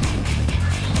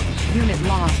 Unit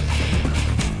lost.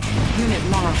 Unit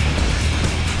lost.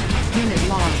 Unit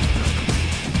lost.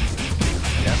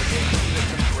 Navigation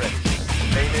systems ready.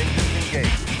 Main engines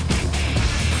engaged.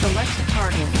 Select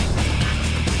target.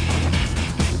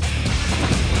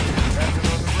 Captain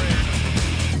on the bridge.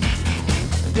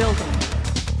 Building.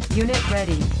 Unit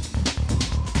ready.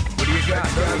 What do you got?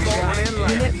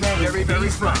 Unit ready. Very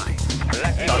fine.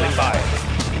 Starting fire.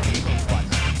 Eagle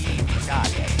Squadron. Got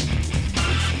it.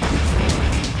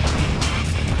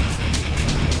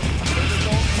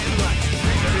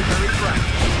 Very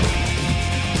frightening.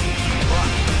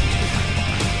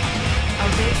 Our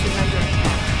base is under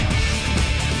attack.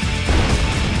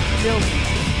 Building.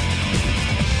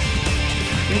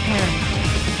 Repairing.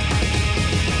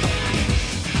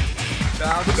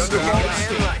 Thunderbolt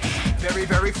and light. Very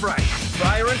frightening.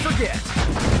 Fire and forget.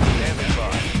 Standing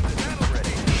by. Battle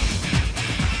ready.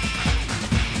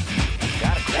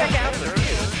 Gotta check out their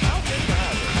gear. I'll take the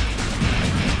hazard.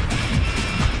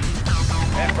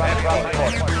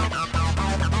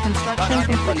 Construction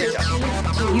complete.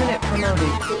 Unit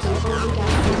promoted.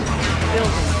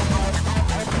 Building.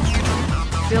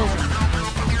 Building.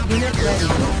 Unit ready.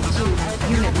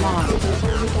 Unit lost.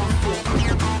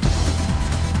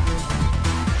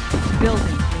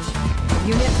 Building.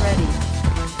 Unit ready.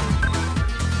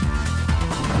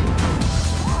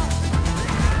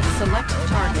 Select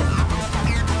target.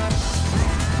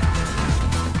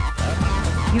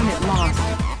 Unit lost.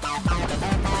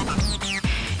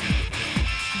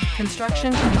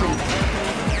 Construction complete.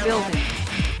 Building.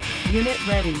 Unit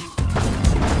ready.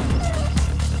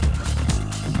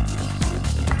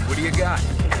 What do you got?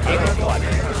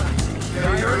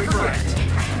 Very correct.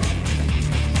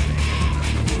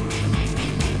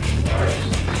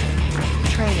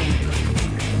 Training.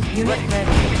 Unit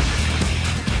ready.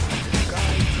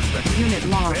 Unit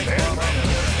lost.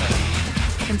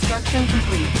 Construction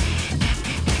complete.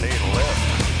 Need left.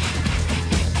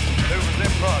 Maneuvers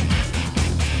in progress.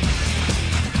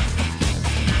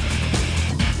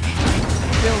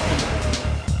 Building.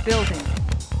 Building.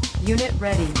 Unit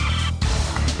ready.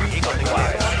 Eagle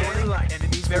Squadron.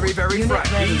 Enemies very Unit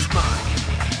frightening. ready. He's mine.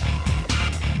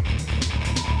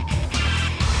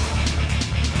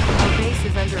 Our base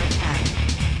is under attack.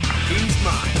 He's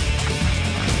mine.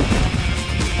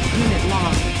 Unit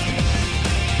lost.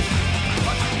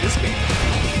 Watch this game.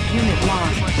 Unit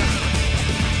lost.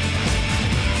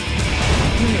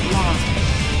 Unit lost.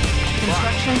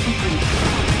 Construction complete.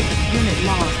 Unit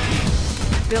lost.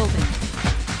 Building.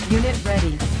 Unit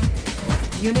ready.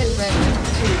 Unit ready.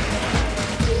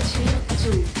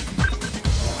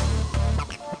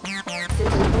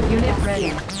 Unit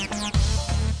ready.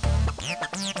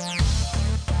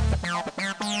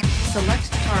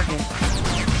 Select target.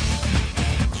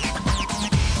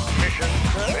 Mission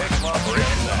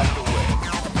operation underway.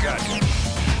 Gotcha.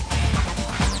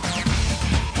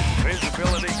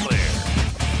 Visibility clear.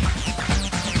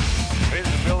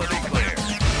 Visibility clear.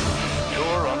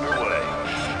 Tour underway.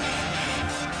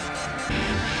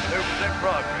 Maneuvers in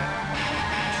progress.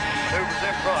 Maneuvers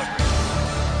in progress.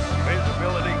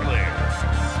 Visibility clear.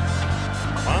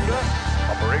 Commander,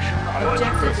 operation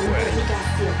Objective underway.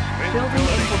 Building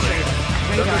infiltrate.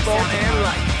 Radar Thunderbolt sound. and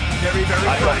light. Very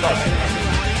frightening.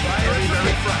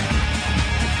 Very frightening.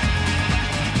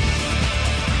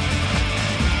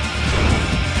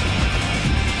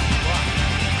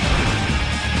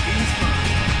 He's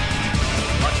mine.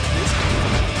 Watch this game.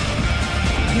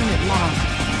 Unit lost.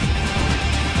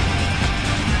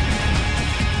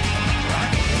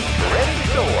 Ready to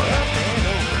soar. Up and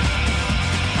over.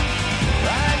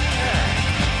 Right time.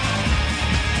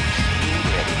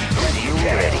 You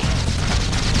ready?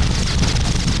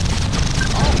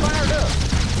 All fired up.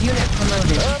 Unit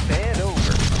promoted. Up and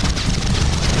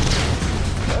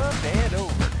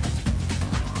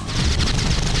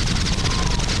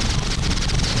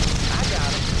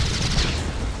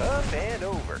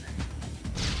over.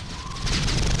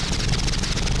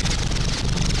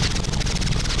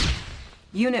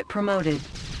 Unit promoted.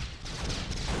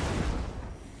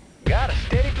 Got a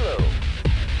steady flow.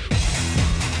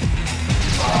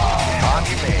 On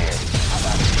your man.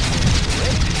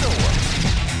 Ready to soar.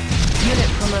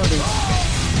 Unit promoted.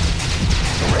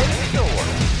 Ready to soar.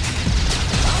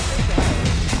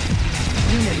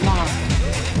 Unit lost.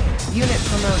 Unit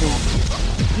promoted.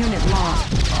 Unit lost.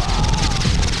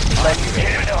 Let's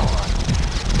get it on.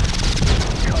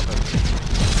 Cover me.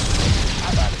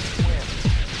 How about a swim?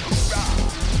 Hoorah!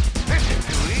 This is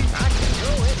too easy. I can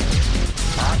do it.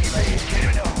 On your man. Get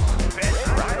it on. Best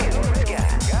right in the sky.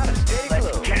 Got a steady flow.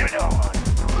 Let's get it on.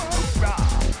 Hoorah!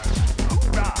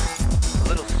 Hoorah! A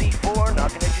little C4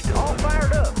 knocking at your door. All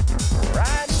fired up.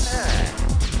 Riding high.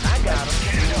 I got him.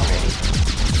 Get it on.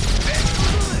 Best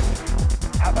good.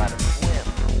 How about a swim?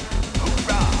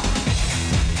 Hoorah!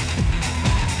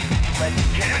 Let's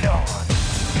get it on.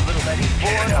 A little Letty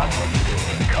four knocking at your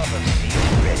door. Cover me.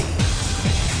 Ready.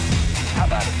 How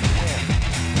about a swim?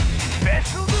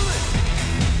 Special delivery.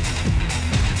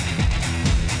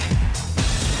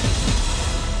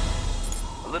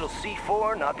 A little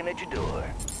C4 knocking at your door.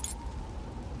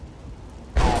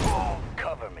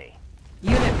 Cover me.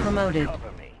 Unit promoted.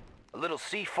 Cover me. A little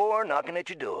C4 knocking at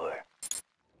your door.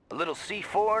 A little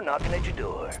C4 knocking at your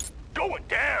door. Going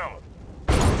down.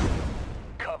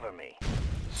 Cover me.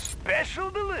 Special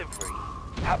delivery.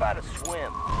 How about a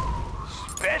swim?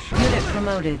 Special Unit delivery.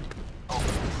 promoted.